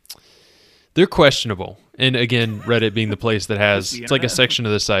they're questionable. And again, Reddit being the place that has, it's like a section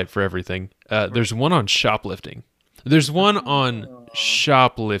of the site for everything. There's one on shoplifting. There's one on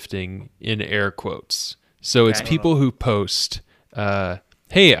shoplifting in air quotes. So it's people who post,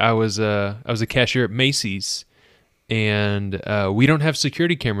 hey, I was a cashier at Macy's and we don't have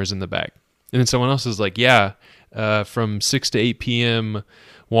security cameras in the back. And then someone else is like, yeah, from 6 to 8 p.m.,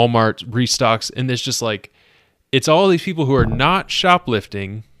 Walmart restocks. And it's just like, it's all these people who are not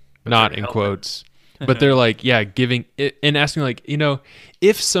shoplifting, not in quotes, but they're like, yeah, giving it and asking like,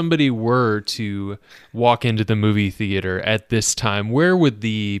 if somebody were to walk into the movie theater at this time, where would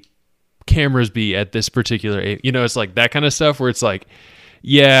the cameras be at this particular, it's like that kind of stuff where it's like,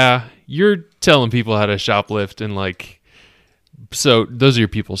 yeah, you're telling people how to shoplift and like, so those are your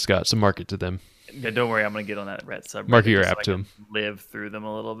people, Scott. So market to them. Yeah, don't worry, I'm gonna get on that Reddit subreddit. Market your just app I to can 'em. Live through them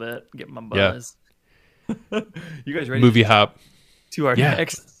a little bit, get my Yeah. buzz. You guys ready? Movie hop. to our Yeah.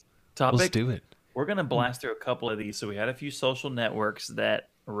 next topic. Let's do it. We're gonna blast through a couple of these. So we had a few social networks that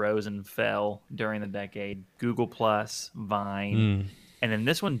rose and fell during the decade: Google Plus, Vine, and then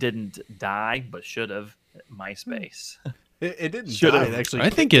this one didn't die, but should have. MySpace. It didn't Should've. die. It actually, I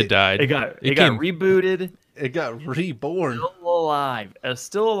think it died. It got came- rebooted. It got reborn. Still alive.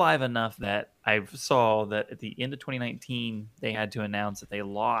 Still alive enough that I saw that at the end of 2019 they had to announce that they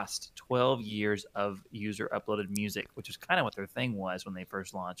lost 12 years of user uploaded music, which is kind of what their thing was when they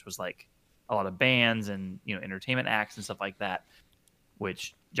first launched. Was like a lot of bands and entertainment acts and stuff like that.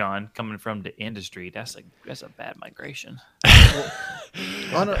 Which, John, coming from the industry, that's a bad migration.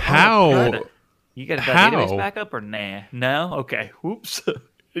 How? You got that How? database backup or nah? No? Okay. Whoops.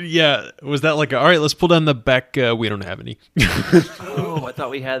 Yeah, was that like all right? Let's pull down the back. We don't have any. Oh, I thought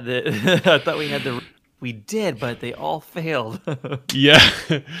we had the. We did, but they all failed. Yeah,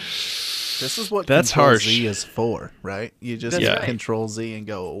 This is what That's Control harsh. Z is for, right? You just That's hit right. Control Z and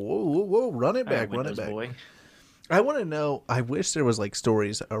go, whoa, whoa, whoa, run it back, run it Windows back. boy. I want to know. I wish there was like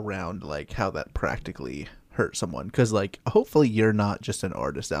stories around like how that practically hurt someone, because like hopefully you're not just an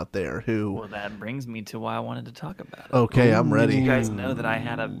artist out there who. Well, that brings me to why I wanted to talk about it. Okay, I'm You ready. guys know that I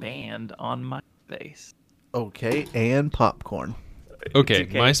had a band on MySpace. Okay, and popcorn. okay.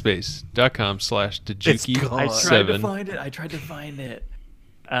 okay. MySpace.com/Dejuki gone. I tried to 7. find it.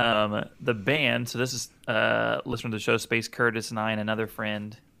 The band. So this is listener to the show, Space Curtis and I and another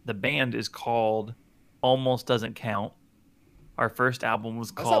friend. The band is called Almost Doesn't Count. Our first album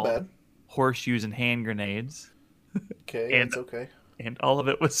was not called bad. Horseshoes and Hand Grenades. Okay, And- it's okay. And all of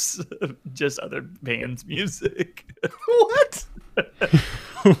it was just other bands' music. What?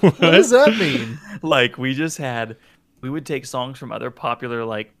 What does that mean? Like we would take songs from other popular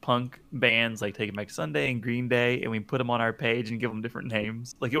like punk bands like Taking Back Sunday and Green Day, and we put them on our page and give them different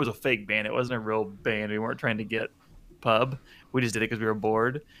names. Like it was a fake band. It wasn't a real band. We weren't trying to get pub. We just did it because we were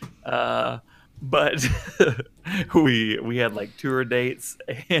bored. But we had like tour dates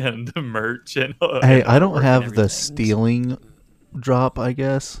and merch and Hey, and I don't artwork have and the everything. stealing drop, I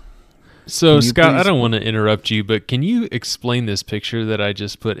guess. So, Can you Scott, I please- don't want to interrupt you, but can you explain this picture that I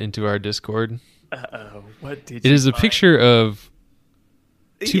just put into our Discord? Uh-oh, what did It you is a find? picture of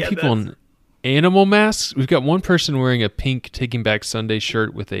two Yeah, people that's- in animal masks. We've got one person wearing a pink Taking Back Sunday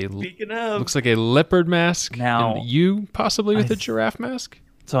shirt with a Speaking of, looks like a leopard mask, Now, and you possibly with I a giraffe mask.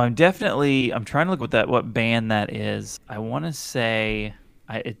 so I'm trying to look what band that is. I want to say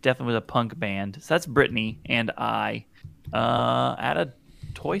it definitely was a punk band. So that's Brittany and I at a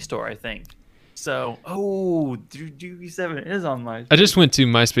toy store, I think. So, Dejuki7 is on my. I just went to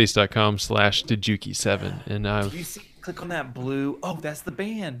myspace.com/Dejuki7, and Do you see? Click on that blue. Oh, that's the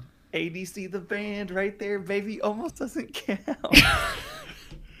band. ADC, the band, right there, baby. Almost doesn't count.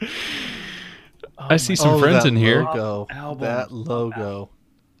 I see some friends that in here. Logo. Album. That logo.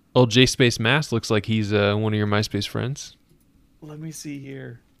 Old J Space Mask looks like he's one of your MySpace friends. Let me see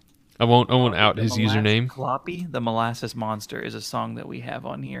here. I won't out The his Molasses- username. Kloppy, the Molasses Monster, is a song that we have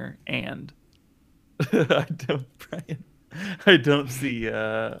on here, and I don't see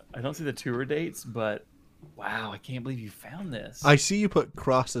the tour dates, but wow, I can't believe you found this. I see you put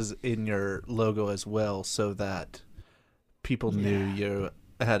crosses in your logo as well, so that people knew you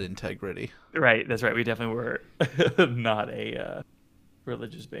had integrity. Right, that's right. We definitely were not a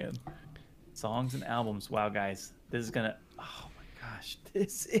religious band. Songs and albums. Wow, guys, this is gonna. Oh my gosh,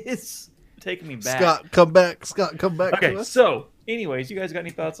 this is taking me back. Scott, come back. Scott, come back Okay, to us. so anyways, you guys got any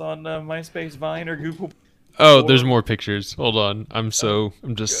thoughts on MySpace, Vine, or Google Oh, there's more pictures. Hold on. I'm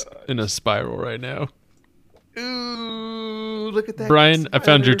just in a spiral right now. Ooh, look at that. Brian, I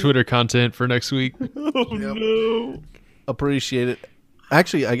found your spider. Twitter content for next week. No. Appreciate it.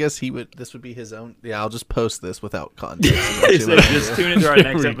 Actually, I guess this would be his own. Yeah, I'll just post this without context. So just tune into our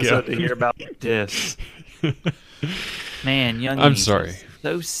next There we episode go. to hear about this. Man, young. I'm sorry.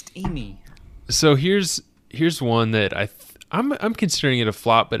 So steamy. So here's one that I'm considering it a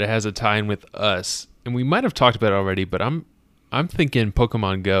flop, but it has a tie-in with us, and we might have talked about it already. But I'm thinking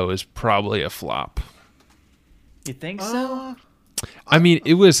Pokemon Go is probably a flop. You think so? I mean,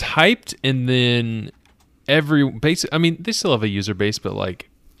 it was hyped, and then I mean, they still have a user base, but like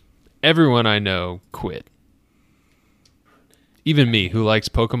everyone I know quit. Even me, who likes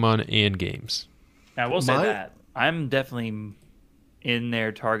Pokemon and games. I will say My- that I'm definitely in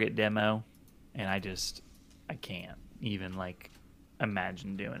their target demo, and I can't even like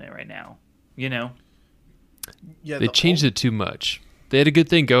imagine doing it right now. You know? Yeah, They changed it too much. They had a good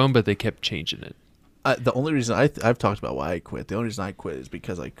thing going, but they kept changing it. The only reason I've talked about why I quit. The only reason I quit is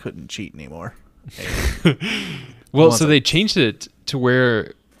because I couldn't cheat anymore. Well, Once so I- they changed it to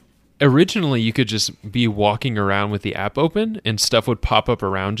where originally you could just be walking around with the app open and stuff would pop up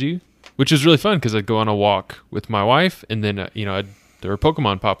around you, which was really fun because I'd go on a walk with my wife and then, there were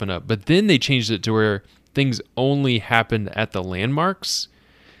Pokemon popping up. But then they changed it to where things only happened at the landmarks.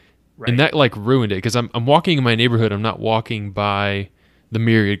 Right. And that like ruined it because I'm walking in my neighborhood. I'm not walking by the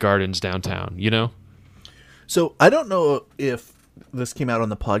Myriad Gardens downtown, you know? So I don't know if this came out on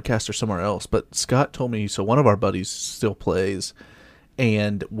the podcast or somewhere else, but Scott told me, so one of our buddies still plays,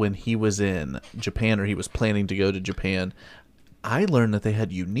 and when he was in Japan, or he was planning to go to Japan, I learned that they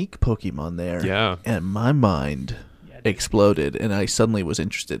had unique Pokemon there. Yeah. And my mind exploded, and I suddenly was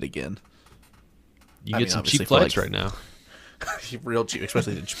interested again. You I get mean, some obviously cheap for, flights like, right now. Real cheap,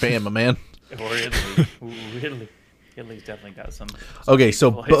 especially in Japan, my man. Or Italy. Italy. Italy's definitely got some. Okay, cheap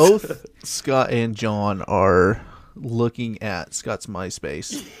so flights. both Scott and John are looking at Scott's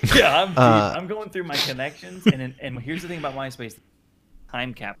MySpace. Yeah, I'm going through my connections, and here's the thing about MySpace,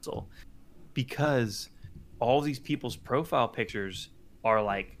 time capsule, because all these people's profile pictures are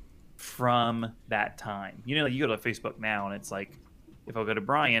like from that time. You know, like you go to Facebook now, and it's like, if I go to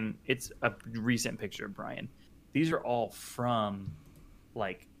Brian, it's a recent picture of Brian. These are all from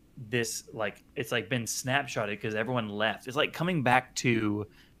like this, like it's like been snapshotted because everyone left. It's like coming back to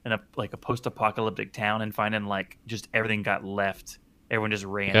like a post-apocalyptic town and finding like just everything got left. Everyone just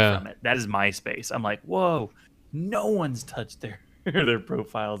ran from it. That is MySpace. I'm like, whoa, no one's touched their their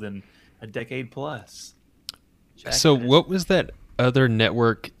profiles in a decade plus. Check So this. what was that other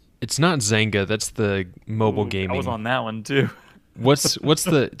network? It's not Zynga. That's the mobile Ooh, gaming. I was on that one too. What's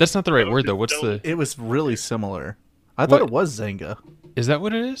the? That's not the right word though. What's the? It was really similar. I thought What- it was Zynga. Is that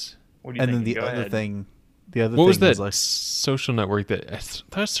what it is? What do you And then think? the Go other ahead. thing, the other What thing was that like, social network that I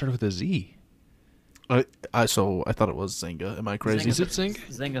thought it started with a Z? so I thought it was Zynga. Am I crazy? Is it Zynga?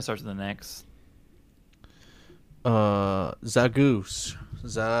 Zynga starts with an X. Zagoose,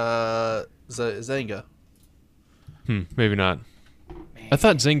 Zynga. Maybe not. I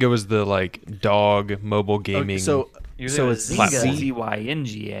thought Zynga was the like dog mobile gaming. So Usually it's Zynga, Z.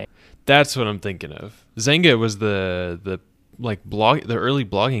 Zynga. That's what I'm thinking of. Zynga was the like the early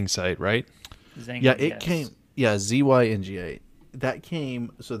blogging site, right? Zynga, Yeah, it yes. came. Yeah, ZYNGA. That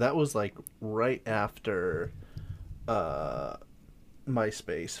came. So that was like right after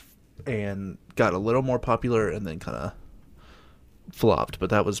MySpace, and got a little more popular, and then kind of flopped. But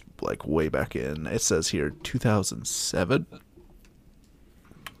that was like way back in. It says here 2007.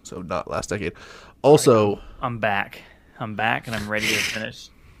 So not last decade. Also, I'm back, and I'm ready to finish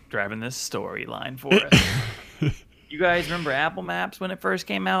driving this storyline for us. You guys remember Apple Maps when it first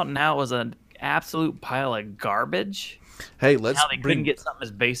came out? Now it was an absolute pile of garbage. hey, let's Now they couldn't bring. get something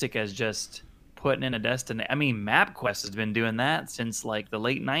as basic as just putting in a destination. I mean, MapQuest has been doing that since like the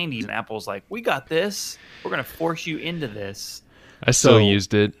late 90s, and Apple's like, we got this. We're going to force you into this. I still So-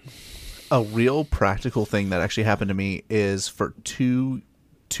 used it. A real practical thing that actually happened to me is for two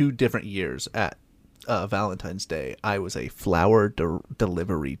different years at Valentine's Day, I was a flower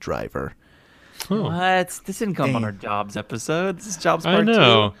delivery driver. What? This didn't come on Dang. our Jobs episode. This is Jobs I Part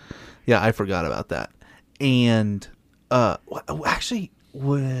know. 2. Yeah, I forgot about that. And actually,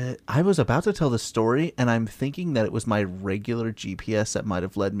 I was about to tell the story, and I'm thinking that it was my regular GPS that might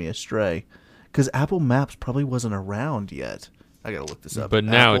have led me astray, because Apple Maps probably wasn't around yet. I gotta look this up. But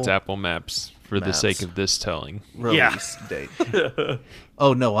now it's Apple Maps for the Maps. sake of this telling. release date.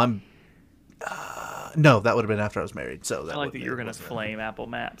 Oh no, I'm. No, that would have been after I was married. So that I like would- that you were going to wasn't- flame Apple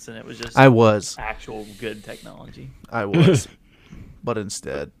Maps, and it was just I was, actual good technology. I was, but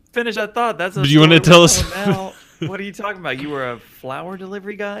instead, finish that thought. That's a Do you want to story tell we're us? telling now. What are you talking about? You were a flower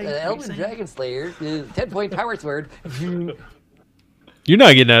delivery guy? What are you Elven saying? Dragon Slayer, 10-point power sword. You're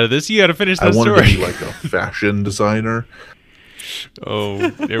not getting out of this. You got to finish I that wanted story. to be like a fashion designer. Oh,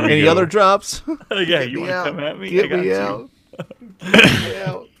 there we Any go. other drops? Yeah, you me want to out. come at me? I Get got me you. out. Get me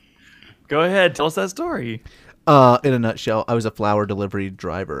out. Go ahead. Tell us that story. In a nutshell, I was a flower delivery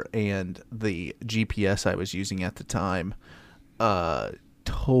driver, and the GPS I was using at the time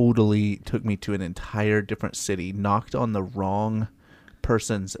totally took me to an entire different city, knocked on the wrong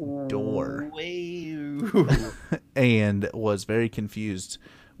person's door, and was very confused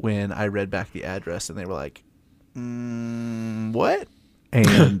when I read back the address, and they were like, what?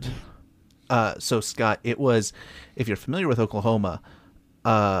 And so, Scott, it was, if you're familiar with Oklahoma,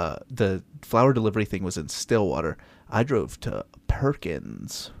 the flower delivery thing was in Stillwater. I drove to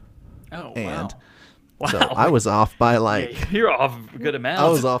Perkins, Oh, and wow. so I was off by like You're off a good amount. I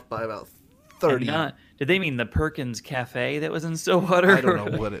was off by about And 30. did they mean the Perkins Cafe that was in Stillwater? I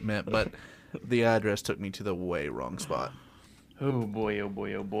don't know what it meant, but the address took me to the way wrong spot. Oh boy, oh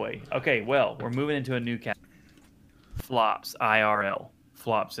boy, oh boy. Okay, well, we're moving into a new category. Flops, IRL.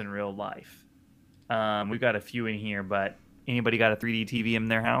 Flops in real life. We've got a few in here, but anybody got a 3D TV in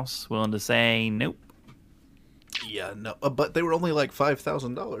their house? Willing to say nope? Yeah, no, but they were only like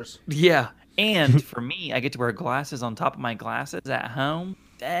 $5,000. Yeah. And for me, I get to wear glasses on top of my glasses at home.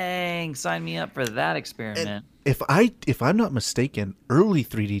 Dang, sign me up for that experiment. If I'm not mistaken, early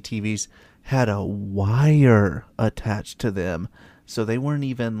 3D TVs had a wire attached to them, so they weren't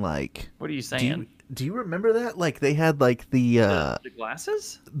even like. What are you Do saying? you remember that? Like they had like the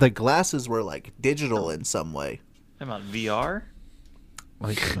glasses? the glasses were like digital in some way. Talking about VR?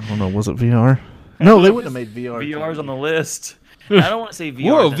 Like I don't know, was it VR? No, they wouldn't have made VR. VR's on the list. I don't want to say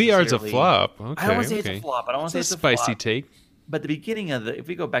VR. Whoa, VR's a necessarily. flop. Okay, I don't want to say okay. it's a flop. I don't want to say It's it's a a spicy flop. take. But the beginning of if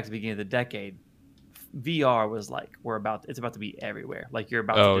we go back to the beginning of the decade, VR was like it's about to be everywhere. Like you're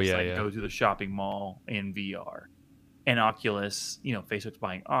about to just go to the shopping mall in VR. And Oculus, Facebook's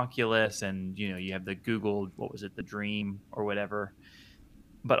buying Oculus, and you have the Google, what was it, the Dream or whatever.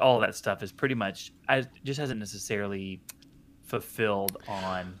 But all that stuff is pretty much just hasn't necessarily fulfilled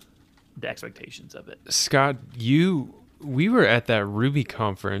on the expectations of it. Scott, we were at that Ruby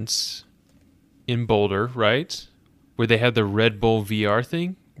conference in Boulder, right? Where they had the Red Bull VR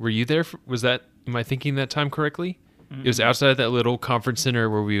thing. Were you there? Am I thinking that time correctly? Mm-hmm. It was outside that little conference center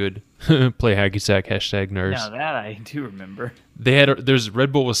where we would play hacky sack, #nerds. Now that I do remember. There's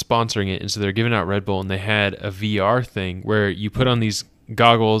Red Bull was sponsoring it, and so they're giving out Red Bull, and they had a VR thing where you put on these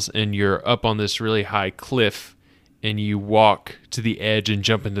goggles and you're up on this really high cliff, and you walk to the edge and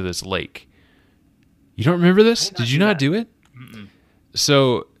jump into this lake. You don't remember this? Did you not do it? Mm-mm.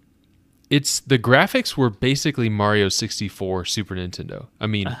 So the graphics were basically Mario 64 Super Nintendo. I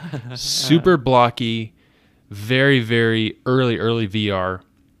mean, super blocky, very, very early VR.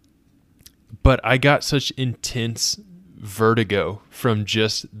 But I got such intense vertigo from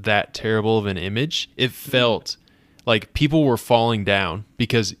just that terrible of an image. It felt like people were falling down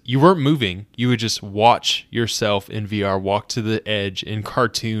because you weren't moving. You would just watch yourself in VR walk to the edge in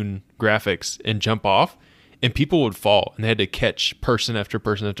cartoon graphics and jump off, and people would fall, and they had to catch person after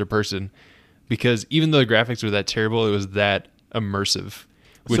person after person because even though the graphics were that terrible, it was that immersive,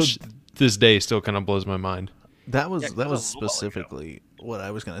 which this day still kind of blows my mind. That was specifically what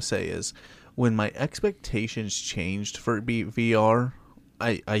I was going to say is when my expectations changed for VR,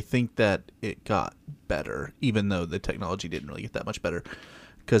 I think that it got better, even though the technology didn't really get that much better,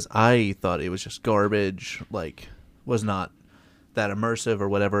 because I thought it was just garbage, like was not that immersive or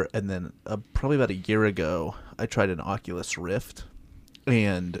whatever. And then probably about a year ago, I tried an Oculus Rift,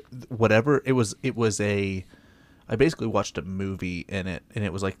 and whatever it was I basically watched a movie in it, and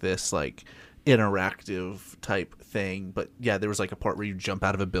it was like this like interactive type thing. But yeah, there was like a part where you jump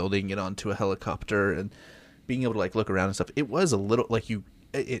out of a building, get onto a helicopter, and being able to like look around and stuff. It was a little like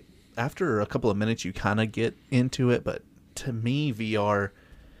it after a couple of minutes you kind of get into it, but to me VR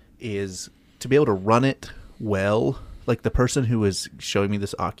is to be able to run it well. Like the person who was showing me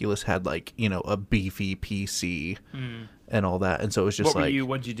this Oculus had like, a beefy PC and all that. And so it was just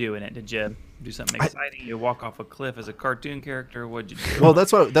what'd you do in it? Did you do something exciting? You walk off a cliff as a cartoon character? What'd you do? Well,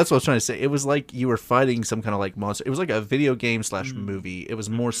 that's what I was trying to say. It was like you were fighting some kind of like monster. It was like a video game / movie. It was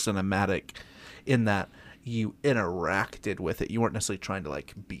more cinematic in that you interacted with it. You weren't necessarily trying to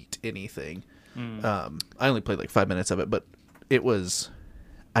like beat anything. I only played like 5 minutes of it, but it was,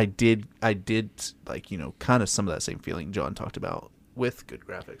 I did like, kind of some of that same feeling John talked about with good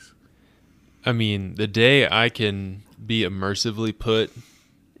graphics. I mean, the day I can be immersively put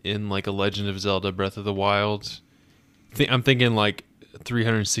in like a Legend of Zelda Breath of the Wild, I'm thinking like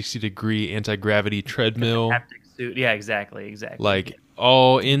 360-degree anti-gravity treadmill, Haptic suit. Yeah, exactly. like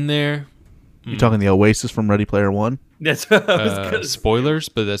all in there. You're talking the Oasis from Ready Player One? That's what I was gonna say. Spoilers,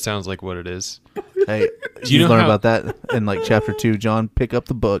 but that sounds like what it is. Hey, Do you you know learn how- about that in like chapter 2, John. Pick up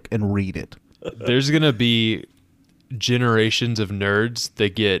the book and read it. There's gonna be generations of nerds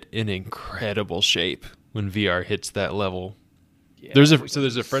that get in incredible shape when VR hits that level. Yeah, There's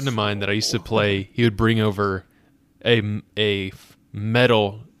a friend of mine that I used to play. He would bring over a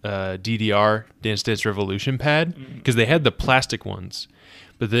metal DDR Dance Dance Revolution pad because they had the plastic ones,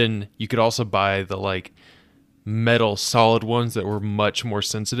 but then you could also buy the like metal solid ones that were much more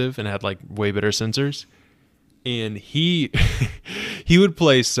sensitive and had like way better sensors. And he he would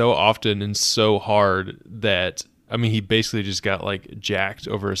play so often and so hard that he basically just got like jacked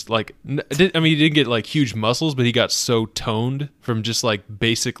over his, like he didn't get like huge muscles, but he got so toned from just like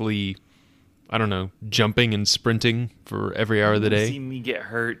basically, I don't know, jumping and sprinting for every hour of the day. See me get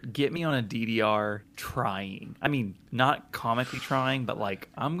hurt. Get me on a DDR trying. I mean, not comically trying, but like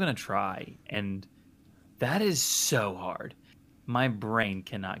I'm gonna try, and that is so hard. My brain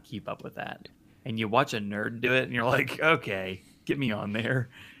cannot keep up with that. And you watch a nerd do it, and you're like, okay, get me on there.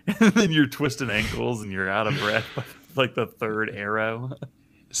 And then you're twisting ankles, and you're out of breath by like the third arrow.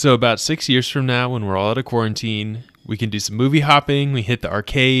 So about 6 years from now, when we're all out of quarantine, we can do some movie hopping. We hit the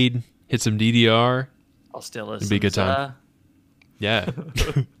arcade, hit some DDR. I'll still listen. It'd be a good time. Yeah.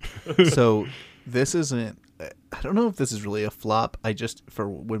 So this isn't, I don't know if this is really a flop. For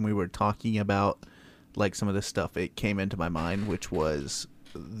when we were talking about like some of this stuff, it came into my mind, which was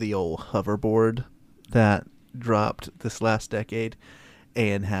the old hoverboard that dropped this last decade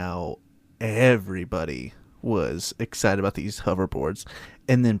and how everybody was excited about these hoverboards.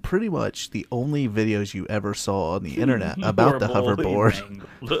 And then pretty much the only videos you ever saw on the internet about the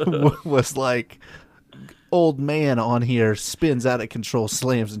hoverboard was like old man on here spins out of control,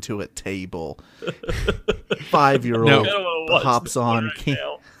 slams into a table. 5-year-old hops on.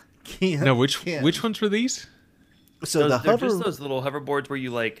 No, which ones were these? So they're just those little hoverboards where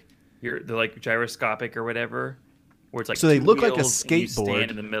you like they're like gyroscopic or whatever, where it's like so they two look like a wheels and you skateboard. stand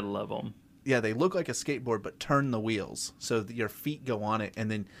in the middle of them. Yeah, they look like a skateboard, but turn the wheels so that your feet go on it,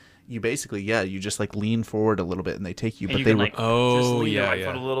 and then you basically you just like lean forward a little bit, and they take you. And But you they can, were like, just lean your right yeah.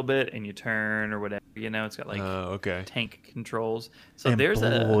 foot a little bit, and you turn or whatever. It's got like Okay. tank controls. So and there's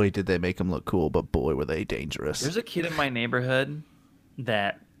boy, did they make them look cool, but boy, were they dangerous. There's a kid in my neighborhood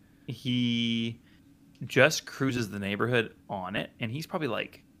that he just cruises the neighborhood on it, and he's probably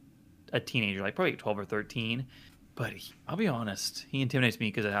like a teenager, like probably 12 or 13. But I'll be honest, he intimidates me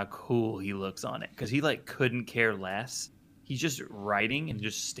because of how cool he looks on it. Because he like couldn't care less. He's just riding and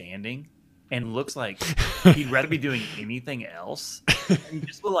just standing, and looks like he'd rather be doing anything else. And he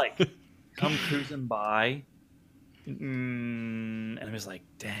just will like come cruising by, and I'm just like,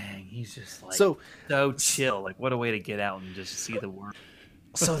 dang, he's just like so chill. Like, what a way to get out and just see the world.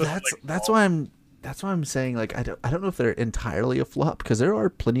 So that's why I'm saying, like, I don't know if they're entirely a flop, because there are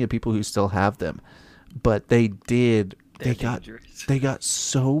plenty of people who still have them, but they got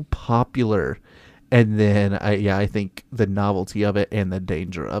so popular, and then I think the novelty of it and the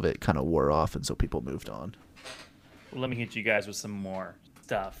danger of it kind of wore off, and so people moved on. Let me hit you guys with some more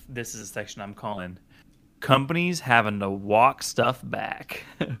stuff. This is a section I'm calling companies having to walk stuff back.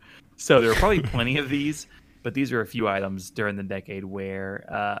 So there are probably plenty of these, but these are a few items during the decade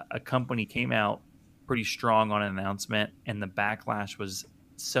where a company came out pretty strong on an announcement, and the backlash was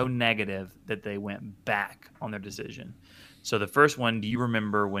so negative that they went back on their decision. So the first one, do you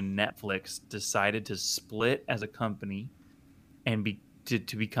remember when Netflix decided to split as a company and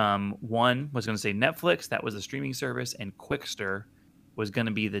to become, one was going to say Netflix, that was the streaming service, and Quickster was going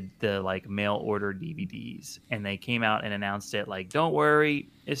to be the like mail order DVDs. And they came out and announced it like, don't worry,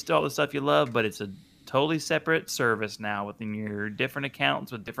 it's still all the stuff you love, but it's a totally separate service now within your different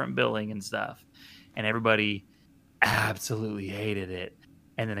accounts with different billing and stuff. And everybody absolutely hated it.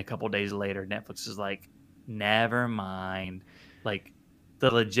 And then a couple days later, Netflix is like, never mind. Like, the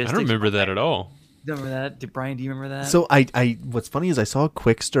logistics. I don't remember that at all. Remember that? Brian, do you remember that? So I what's funny is I saw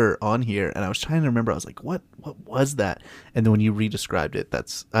Quickster on here, and I was trying to remember. I was like, what was that? And then when you re-described it,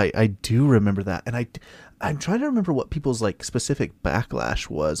 I do remember that. And I'm trying to remember what people's like specific backlash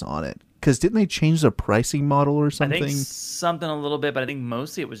was on it, because didn't they change the pricing model or something? I think something a little bit, but I think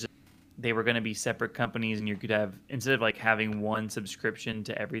mostly it was just they were going to be separate companies, and you could have, instead of like having one subscription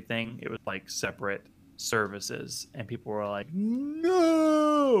to everything, it was like separate services, and people were like,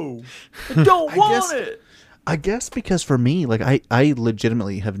 no, I don't want it. I guess because for me, like I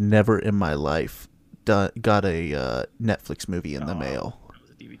legitimately have never in my life got a Netflix movie in the mail. It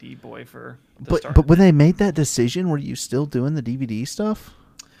was a DVD boy for the But start. but when they made that decision, were you still doing the DVD stuff?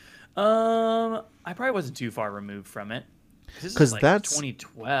 I probably wasn't too far removed from it. 'Cause is like that's-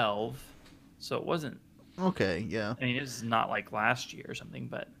 2012, so it wasn't. Okay, yeah. I mean, it's not like last year or something,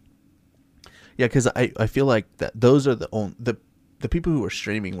 but Yeah, because I feel like that those are the only the people who were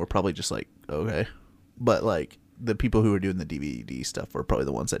streaming were probably just like okay, but like the people who were doing the DVD stuff were probably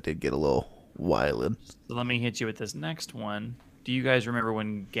the ones that did get a little wild. so let me hit you with this next one. Do you guys remember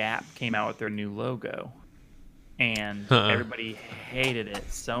when Gap came out with their new logo? And everybody hated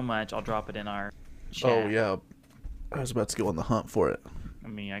it so much. I'll drop it in our chat. Oh yeah, I was about to go on the hunt for it. I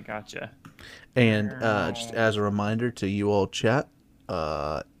mean, I gotcha. And just as a reminder to you all, chat,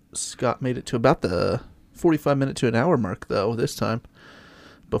 Scott made it to about the 45-minute to an hour mark though this time.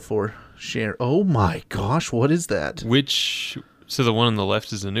 Before share. Oh my gosh, what is that? So the one on the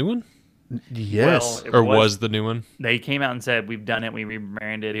left is the new one? Yes. Well, it Or was the new one? They came out and said, we've done it. We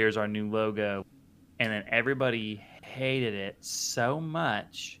rebranded. Here's our new logo. And then everybody hated it so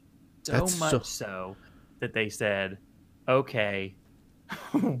much, That's so- so that they said, okay,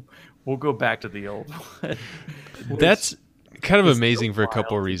 we'll go back to the old one. That's kind of is amazing so for a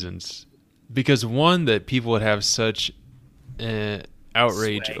couple of wild. reasons. Because one, that people would have such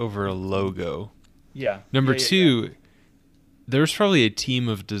outrage Sway. over a logo. Yeah. Number Yeah, yeah, two, there's probably a team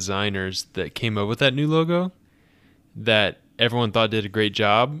of designers that came up with that new logo that everyone thought did a great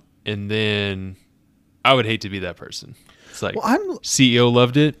job, and then I would hate to be that person. It's like Well, I'm CEO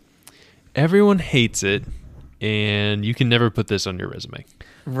loved it, everyone hates it, and you can never put this on your resume.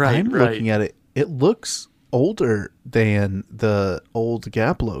 Right, I'm right. looking at it. It looks older than the old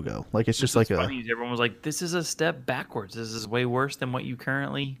Gap logo. Like it's just like It's a funny, everyone was like, this is a step backwards. This is way worse than what you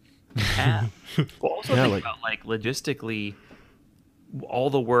currently have. Well, also Yeah, think like- about like logistically, all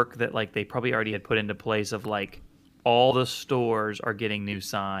the work that like they probably already had put into place of like all the stores are getting new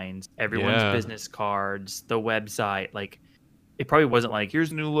signs, everyone's Yeah. business cards, the website. Like it probably wasn't like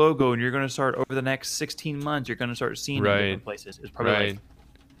here's a new logo and you're going to start over the next 16 months. You're going to start seeing it in Right. different places. It's probably Right. like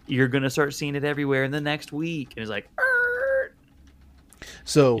you're going to start seeing it everywhere in the next week. And it's like, "Er."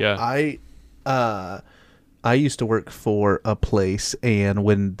 So Yeah. I used to work for a place, and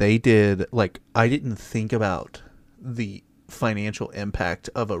when they did, like, I didn't think about the financial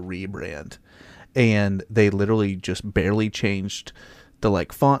impact of a rebrand, and they literally just barely changed the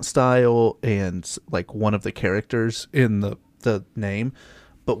like font style and like one of the characters in the name.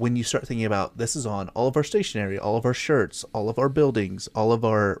 But when you start thinking about this is on all of our stationery, all of our shirts, all of our buildings, all of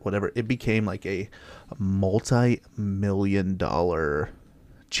our whatever, it became like a multi-million-dollar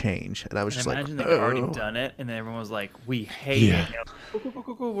change. And I was And just like, imagine they've already "Oh." done it, and then everyone was like, "We hate it." And they're like,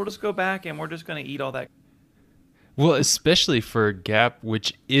 cool. We'll just go back, and we're just gonna eat all that. Well, especially for Gap,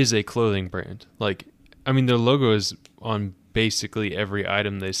 which is a clothing brand. Like, I mean, their logo is on basically every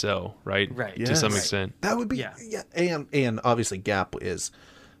item they sell, right? Right. To some Yes. extent. That would be Yeah. and obviously Gap is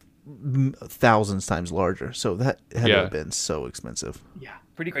thousands times larger, so that had to Yeah. have been so expensive. Yeah,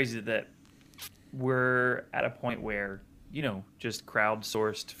 pretty crazy that we're at a point where just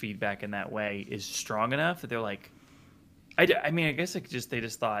crowdsourced feedback in that way is strong enough that they're like, I mean, I guess they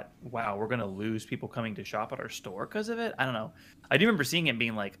just thought, wow, we're gonna lose people coming to shop at our store because of it. I don't know. I do remember seeing it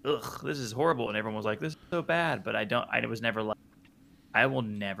being like, ugh, this is horrible, and everyone was like, this is so bad. But I was never like, I will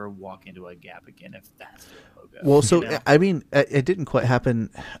never walk into a Gap again if that's their logo. Well, so you know? I mean, it didn't quite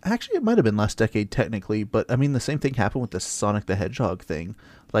happen. Actually, it might have been last decade technically, but I mean, the same thing happened with the Sonic the Hedgehog thing.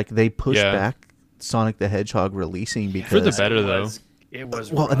 Like they pushed Yeah. back Sonic the Hedgehog releasing because For the better, though. It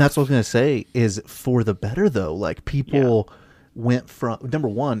was well, rough. and that's what I was gonna say is for the better though. Like people went from number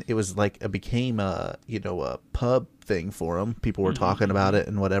one, it was like it became a a pub thing for them. People were talking about it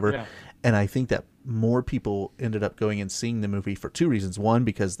and whatever. Yeah. And I think that more people ended up going and seeing the movie for two reasons. One,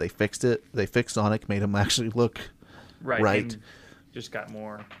 because they fixed it. They fixed Sonic, made him actually look right. and just got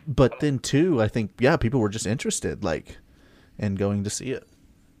more. But then two, I think people were just interested, like, in going to see it.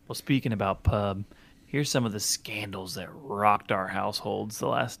 Well, speaking about pub, here's some of the scandals that rocked our households the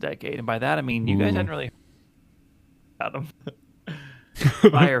last decade. And by that, I mean, you guys hadn't really heard about them.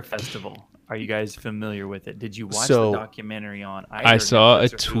 Fire Festival. Are you guys familiar with it? Did you watch So- the documentary on I either saw a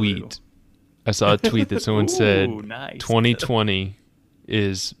Netflix or Hulu? tweet. I saw a tweet that someone said Ooh, nice. 2020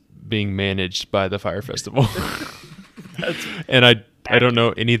 is being managed by the Fire Festival. And I don't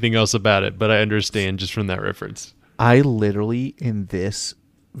know anything else about it, but I understand just from that reference. I literally, in this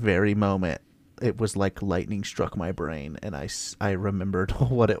very moment, it was like lightning struck my brain, and I remembered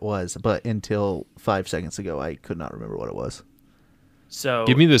what it was. But until 5 seconds ago, I could not remember what it was. So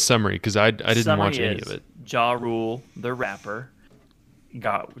Give me the summary because I didn't summary watch any is of it. Ja Rule, the rapper,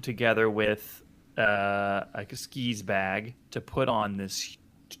 got together with a skis bag to put on this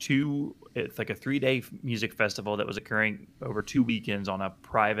it's like a 3-day music festival that was occurring over 2 weekends on a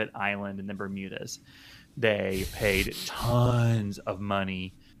private island in the Bermudas. They paid tons of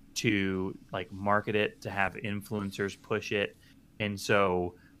money to like market it, to have influencers push it. And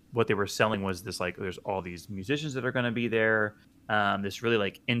so what they were selling was this, like, there's all these musicians that are going to be there. This really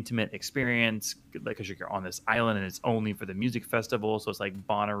like intimate experience, like, because you're on this island and it's only for the music festival. So it's like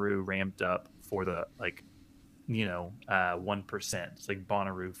Bonnaroo ramped up for the, like, 1%. It's like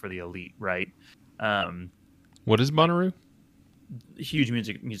Bonnaroo for the elite, right? What is Bonnaroo? Huge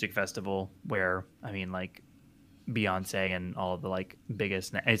music festival where, I mean, like Beyonce and all of the like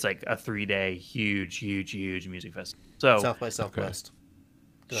biggest. It's like a 3-day huge music festival. So South by Southwest.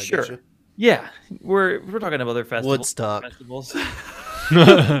 Did I sure, get you? yeah, we're talking about other festivals. Woodstock.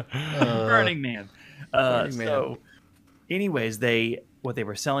 Burning Man. Burning Man. So, anyways, what they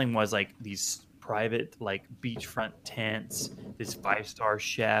were selling was like these private like beachfront tents, this 5-star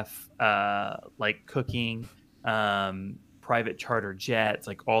chef, like cooking, private charter jets,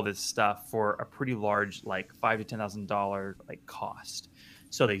 like all this stuff for a pretty large, like $5,000 to $10,000 like cost.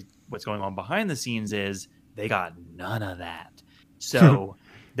 So what's going on behind the scenes is they got none of that. So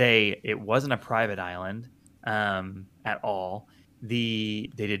it wasn't a private island at all. They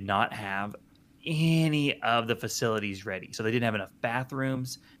did not have any of the facilities ready. So they didn't have enough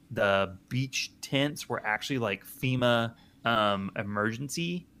bathrooms. The beach tents were actually like FEMA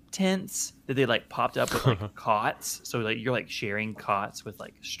emergency tents that they like popped up with like cots. So like you're like sharing cots with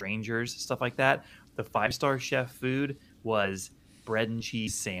like strangers, stuff like that. The 5-star chef food was bread and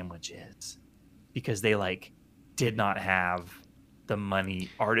cheese sandwiches because they like did not have the money.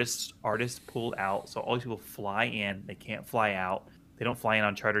 Artists pulled out. So all these people fly in, they can't fly out. They don't fly in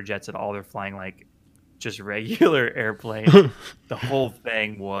on charter jets at all. They're flying like just regular airplanes. The whole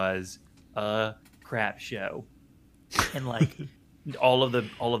thing was a crap show. And like all of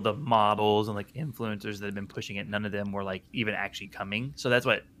the models and like influencers that have been pushing it, none of them were like even actually coming. So that's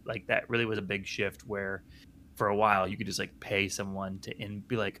what, like, that really was a big shift where for a while you could just like pay someone to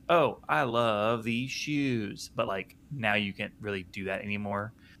be like, oh, I love these shoes. But like now you can't really do that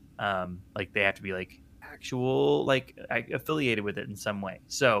anymore. Like they have to be like actual, like affiliated with it in some way.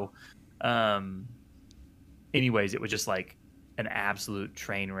 So anyways, it was just like an absolute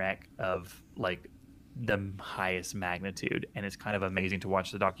train wreck of like the highest magnitude. And it's kind of amazing to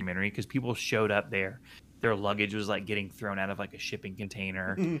watch the documentary because people showed up there. Their luggage was like getting thrown out of like a shipping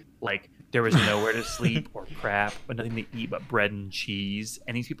container. Like there was nowhere to sleep or crap, but nothing to eat but bread and cheese.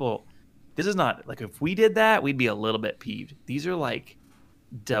 And these people, this is not like, if we did that, we'd be a little bit peeved. These are like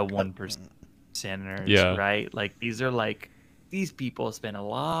the 1%ers, right? Like these are like, these people spend a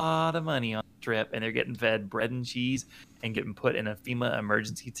lot of money on the trip and they're getting fed bread and cheese and getting put in a FEMA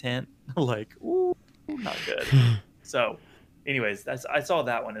emergency tent. Like, ooh, not good. So anyways, I saw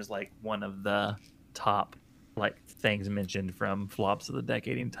that one as like one of the top like things mentioned from flops of the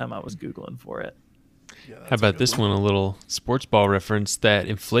decade anytime I was Googling for it. Yeah, How about this one? A little sports ball reference, that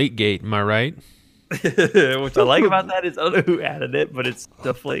Inflategate, am I right? What I like about that is I don't know who added it, but it's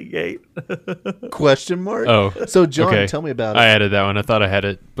Deflategate. Question mark? Oh. So John, okay. tell me about it. I added that one. I thought I had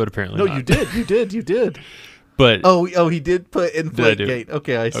it, but apparently No, not. you did. But Oh, he did put Inflategate. do?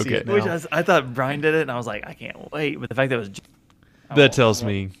 Okay, I see Okay. it now. Which I thought Brian did it, and I was like, I can't wait. But the fact that it was that tells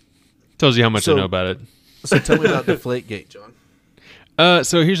you how much I know about it. So tell me about Deflategate, John.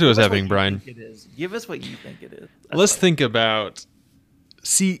 So here's what was happening, Brian. It is. Give us what you think it is. Let's think about.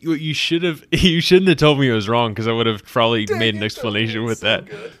 See, what you shouldn't have told me it was wrong because I would have probably made an explanation with that.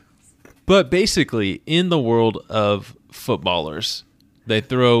 But basically, in the world of footballers, they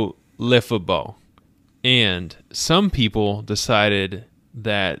throw le football. And some people decided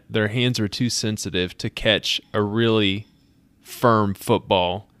that their hands were too sensitive to catch a really firm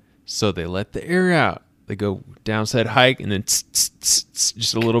football, so they let the air out. They go downside hike and then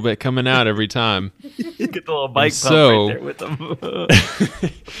just a little bit coming out every time. Get the little bike pump right there with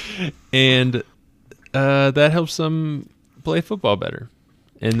them. And that helps them play football better.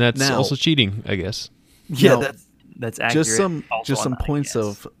 And that's also cheating, I guess. Yeah, Now, that's accurate. Just some points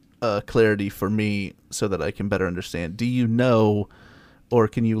of clarity for me so that I can better understand. Do you know, or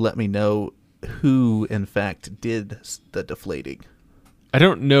can you let me know who in fact did the deflating? I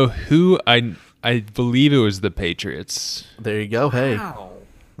don't know who. I believe it was the Patriots. There you go. Hey, Wow.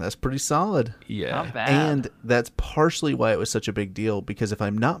 that's pretty solid. Yeah. Not bad. And that's partially why it was such a big deal, because if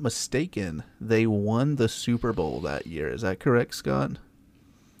I'm not mistaken, they won the Super Bowl that year. Is that correct, Scott?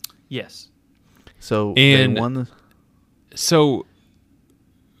 Yes. So And- they won the... So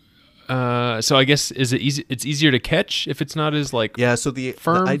I guess is it easy? It's easier to catch if it's not as like Yeah, so the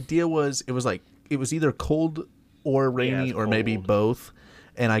firm? idea was it was either cold or rainy it's or maybe cold. both.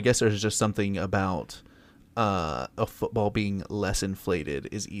 And I guess there's just something about a football being less inflated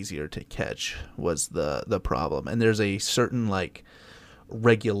is easier to catch was the problem. And there's a certain like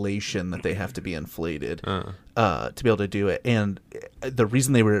regulation that they have to be inflated to be able to do it. And the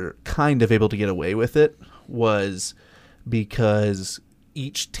reason they were kind of able to get away with it was because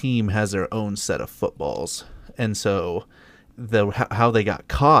each team has their own set of footballs. And so how they got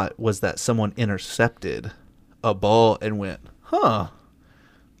caught was that someone intercepted a ball and went,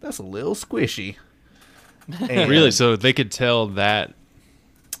 that's a little squishy. And Really? So they could tell that,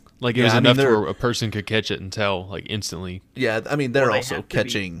 like it was I mean, enough where a person could catch it and tell, like instantly. Yeah, I mean, they're Well, they also have to be,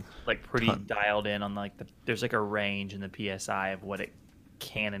 catching. like pretty dialed in on like there's like a range in the PSI of what it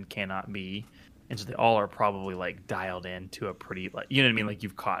can and cannot be, and so they all are probably like dialed in to a pretty, like, you know what I mean, like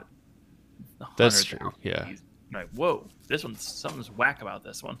you've caught. That's 100,000 true, yeah. of these. Like, whoa, something's whack about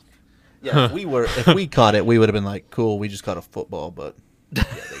this one. Yeah, if we caught it, we would have been like, cool, we just caught a football, but yeah,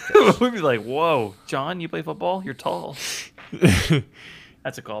 they catch. We'd be like, whoa, John, you play football? You're tall.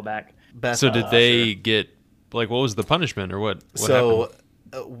 That's a callback. So did they get, like, what was the punishment or what happened?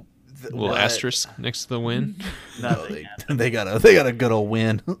 A little asterisk next to the win? No, they got a good old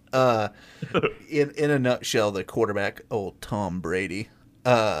win. In a nutshell, the quarterback, old Tom Brady,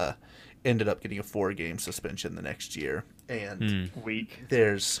 ended up getting a 4-game suspension the next year. And Weak.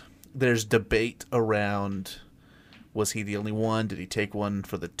 there's debate around, was he the only one? Did he take one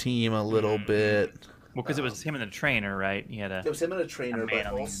for the team a little bit? Well, because it was him and the trainer, right? He had It was him and a trainer, man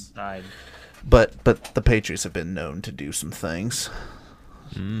on the inside. but the Patriots have been known to do some things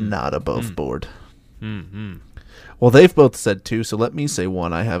not above board. Mm-hmm. Well, they've both said two, so let me say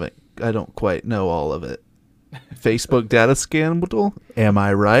one. I don't quite know all of it. Facebook data scandal. Am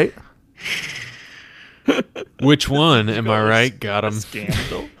I right? Which one? Am I right? Got him.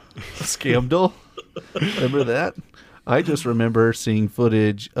 Scandal. Scamdal. Remember that? I just remember seeing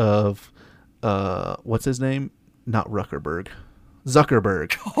footage of what's his name? Not Zuckerberg.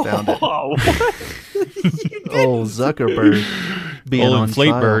 Found it. Oh, what? Oh, Zuckerberg being Old on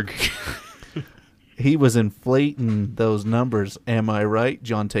Inflateberg. trial. He was inflating those numbers. Am I right?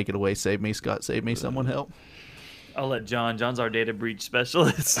 John, take it away. Save me, Scott. Save me. Someone help. I'll let John. John's our data breach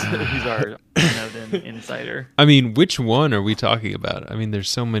specialist. He's our Snowden insider. I mean, which one are we talking about? I mean, there's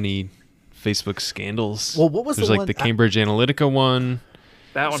so many Facebook scandals. Well, what was there's the like one- the Cambridge Analytica one.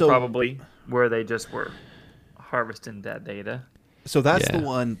 That one So- probably where they just were harvesting that data. So that's Yeah. the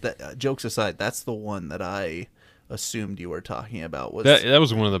one that, jokes aside, that's the one that I assumed you were talking about. Was That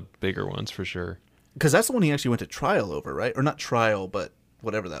was one of the bigger ones for sure. because that's the one he actually went to trial over, right? Or not trial, but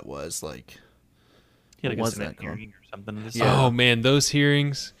whatever that was. Like, He had like What a was Senate that called? hearing or something. This Yeah. Oh man, those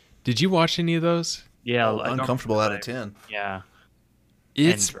hearings. Did you watch any of those? yeah, I don't uncomfortable out remember, of 10. Yeah,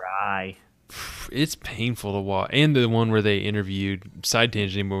 It's and dry. it's painful to watch. And the one where they interviewed, side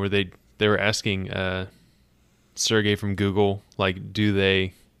tangent, where they were asking Sergey from Google, like,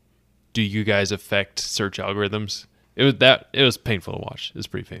 do you guys affect search algorithms? It was painful to watch. It was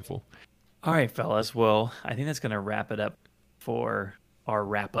pretty painful. All right, fellas. Well, I think that's going to wrap it up for our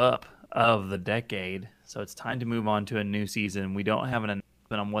wrap up of the decade. So it's time to move on to a new season. We don't have an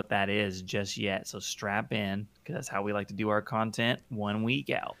announcement on what that is just yet. So strap in, because that's how we like to do our content 1 week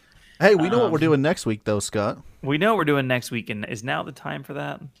out. Hey, we know what we're doing next week, though, Scott. We know what we're doing next week, and is now the time for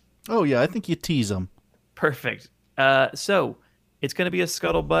that? Oh, yeah, I think you tease them. Perfect. So it's going to be a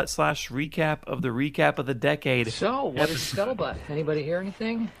scuttlebutt / recap of the decade. So, what is Scuttlebutt? Anybody hear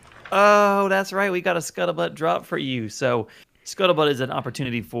anything? Oh, that's right. We got a scuttlebutt drop for you. So scuttlebutt is an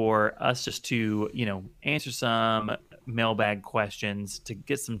opportunity for us just to, answer some mailbag questions, to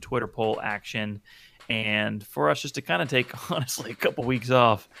get some Twitter poll action, and for us just to kind of take, honestly, a couple weeks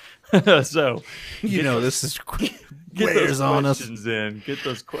off. So, This is get wears those on us. questions in. Get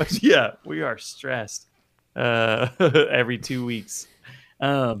those questions. Yeah, we are stressed every 2 weeks.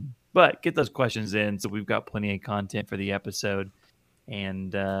 But get those questions in, so we've got plenty of content for the episode.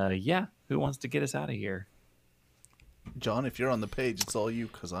 And who wants to get us out of here? John, if you're on the page, it's all you,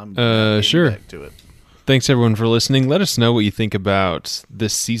 because I'm Sure. back to it. Thanks everyone for listening. Let us know what you think about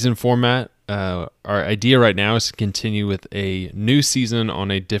this season format. Our idea right now is to continue with a new season on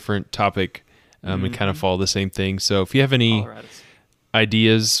a different topic and kind of follow the same thing. So if you have any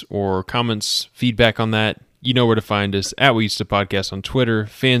ideas or comments, feedback on that, you know where to find us at We Used to Podcast on Twitter,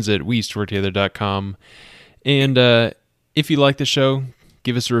 fans at WeUsedToWorkTogether.com. And if you like the show,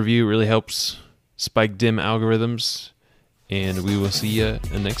 give us a review. It really helps spike dim algorithms. And we will see you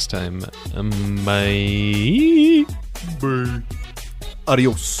next time. Bye.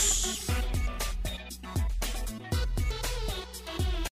 Adios.